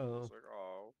rawhide. I Oh, was like,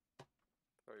 oh,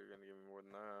 thought you were gonna give me more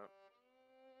than that.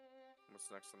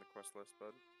 What's next on the quest list,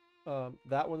 bud?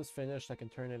 that one's finished. I can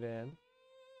turn it in.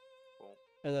 Cool.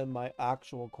 And then my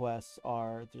actual quests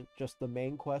are just the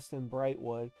main quest in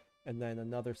Brightwood, and then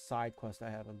another side quest I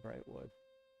have in Brightwood.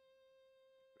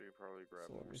 We could probably grab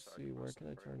So more let me side see, where quests can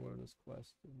in I turn in Brightwood. this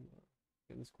quest?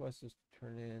 Okay, this quest is to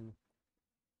turn in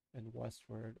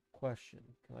Westward. Question,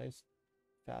 can I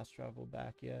fast travel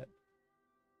back yet?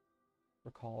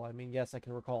 Recall, I mean, yes, I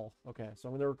can recall. Okay, so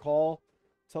I'm going to recall,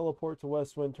 teleport to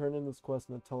Westwind, turn in this quest,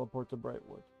 and then teleport to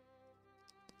Brightwood.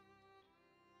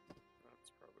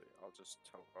 That's probably.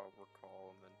 I'll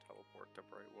recall and then teleport to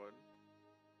Brightwood.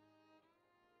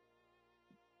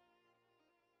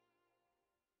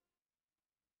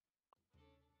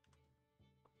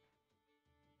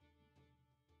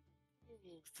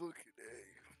 Oh, fucking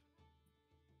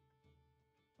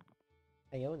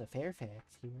A. I own a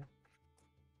Fairfax here.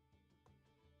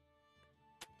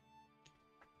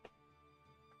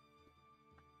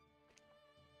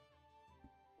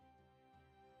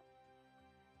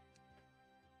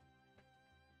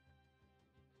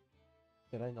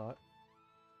 Did I not?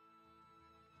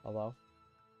 Hello?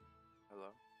 Hello?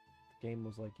 Game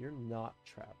was like, you're not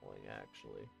traveling,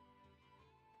 actually.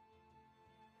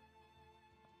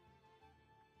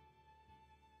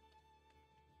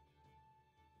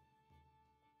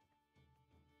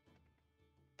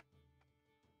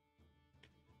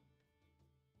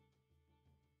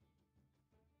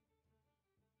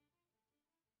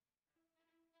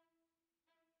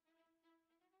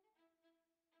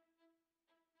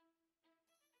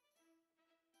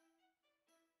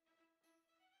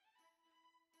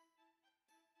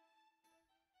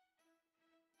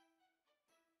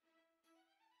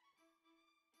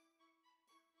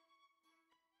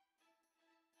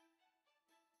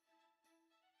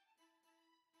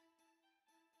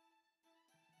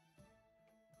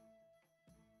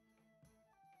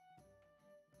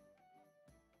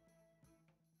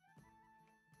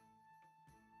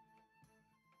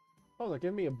 Oh, they're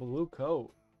giving me a blue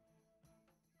coat.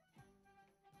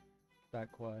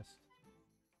 That quest.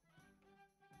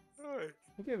 Hey.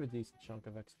 They gave a decent chunk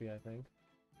of XP, I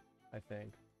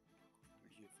think.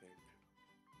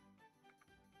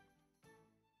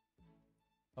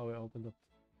 Oh, it opened up.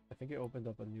 I think it opened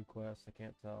up a new quest. I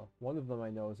can't tell. One of them I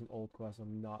know is an old quest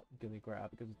I'm not gonna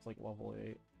grab because it's like level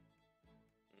 8.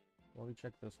 Let me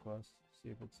check this quest. See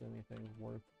if it's anything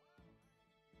worth.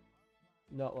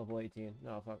 Not level 18.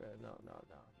 No, fuck it. No, no,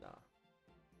 no, no.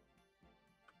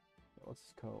 What's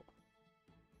his coat?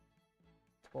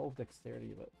 12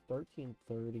 dexterity, but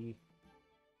 1330.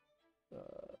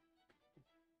 Sure.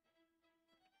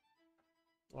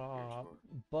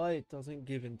 But it doesn't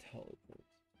give intelligence.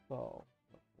 So,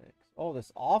 thanks. Oh,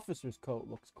 this officer's coat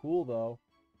looks cool though.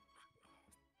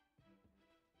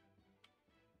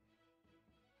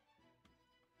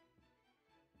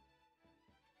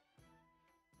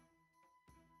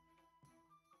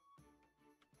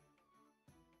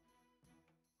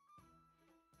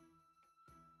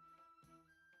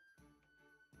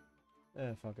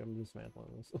 Fuck it, I'm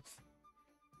dismantling this.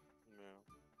 Yeah.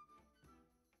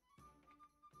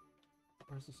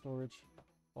 Where's the storage?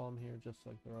 While I'm here, just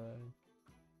like the right.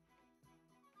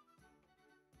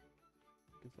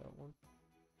 Is that one?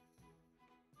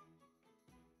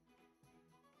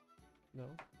 No.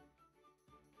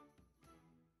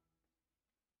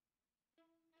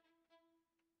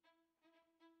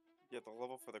 Yeah, the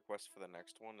level for the quest for the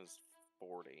next one is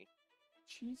 40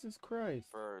 Jesus Christ.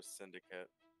 for Syndicate.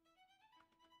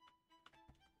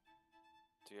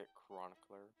 To get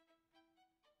Chronicler.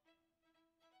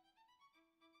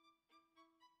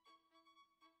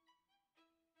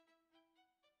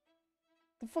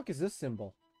 The fuck is this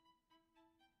symbol?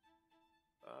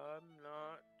 I'm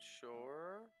not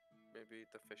sure. Maybe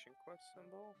the fishing quest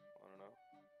symbol? I don't know.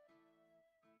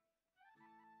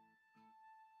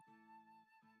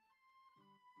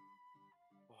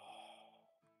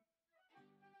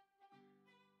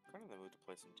 Kind of in the mood to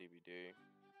play some DBD.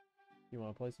 You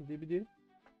want to play some DBD?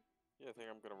 Yeah, I think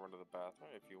I'm gonna run to the bathroom.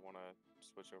 If you want to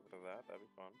switch over to that, that'd be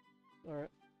fun.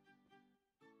 Alright.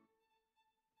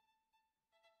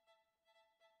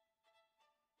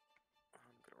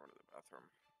 I'm gonna run to the bathroom.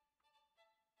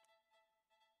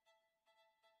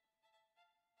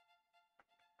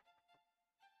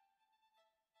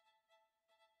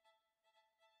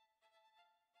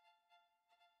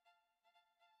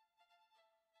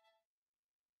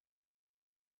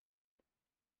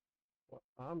 What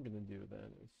I'm gonna do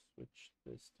then is switch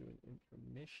this to an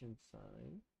intermission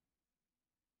sign.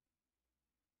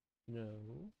 No.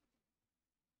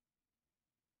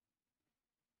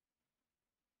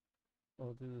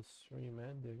 I'll do the stream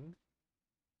ending.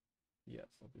 Yes,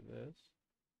 I'll do this.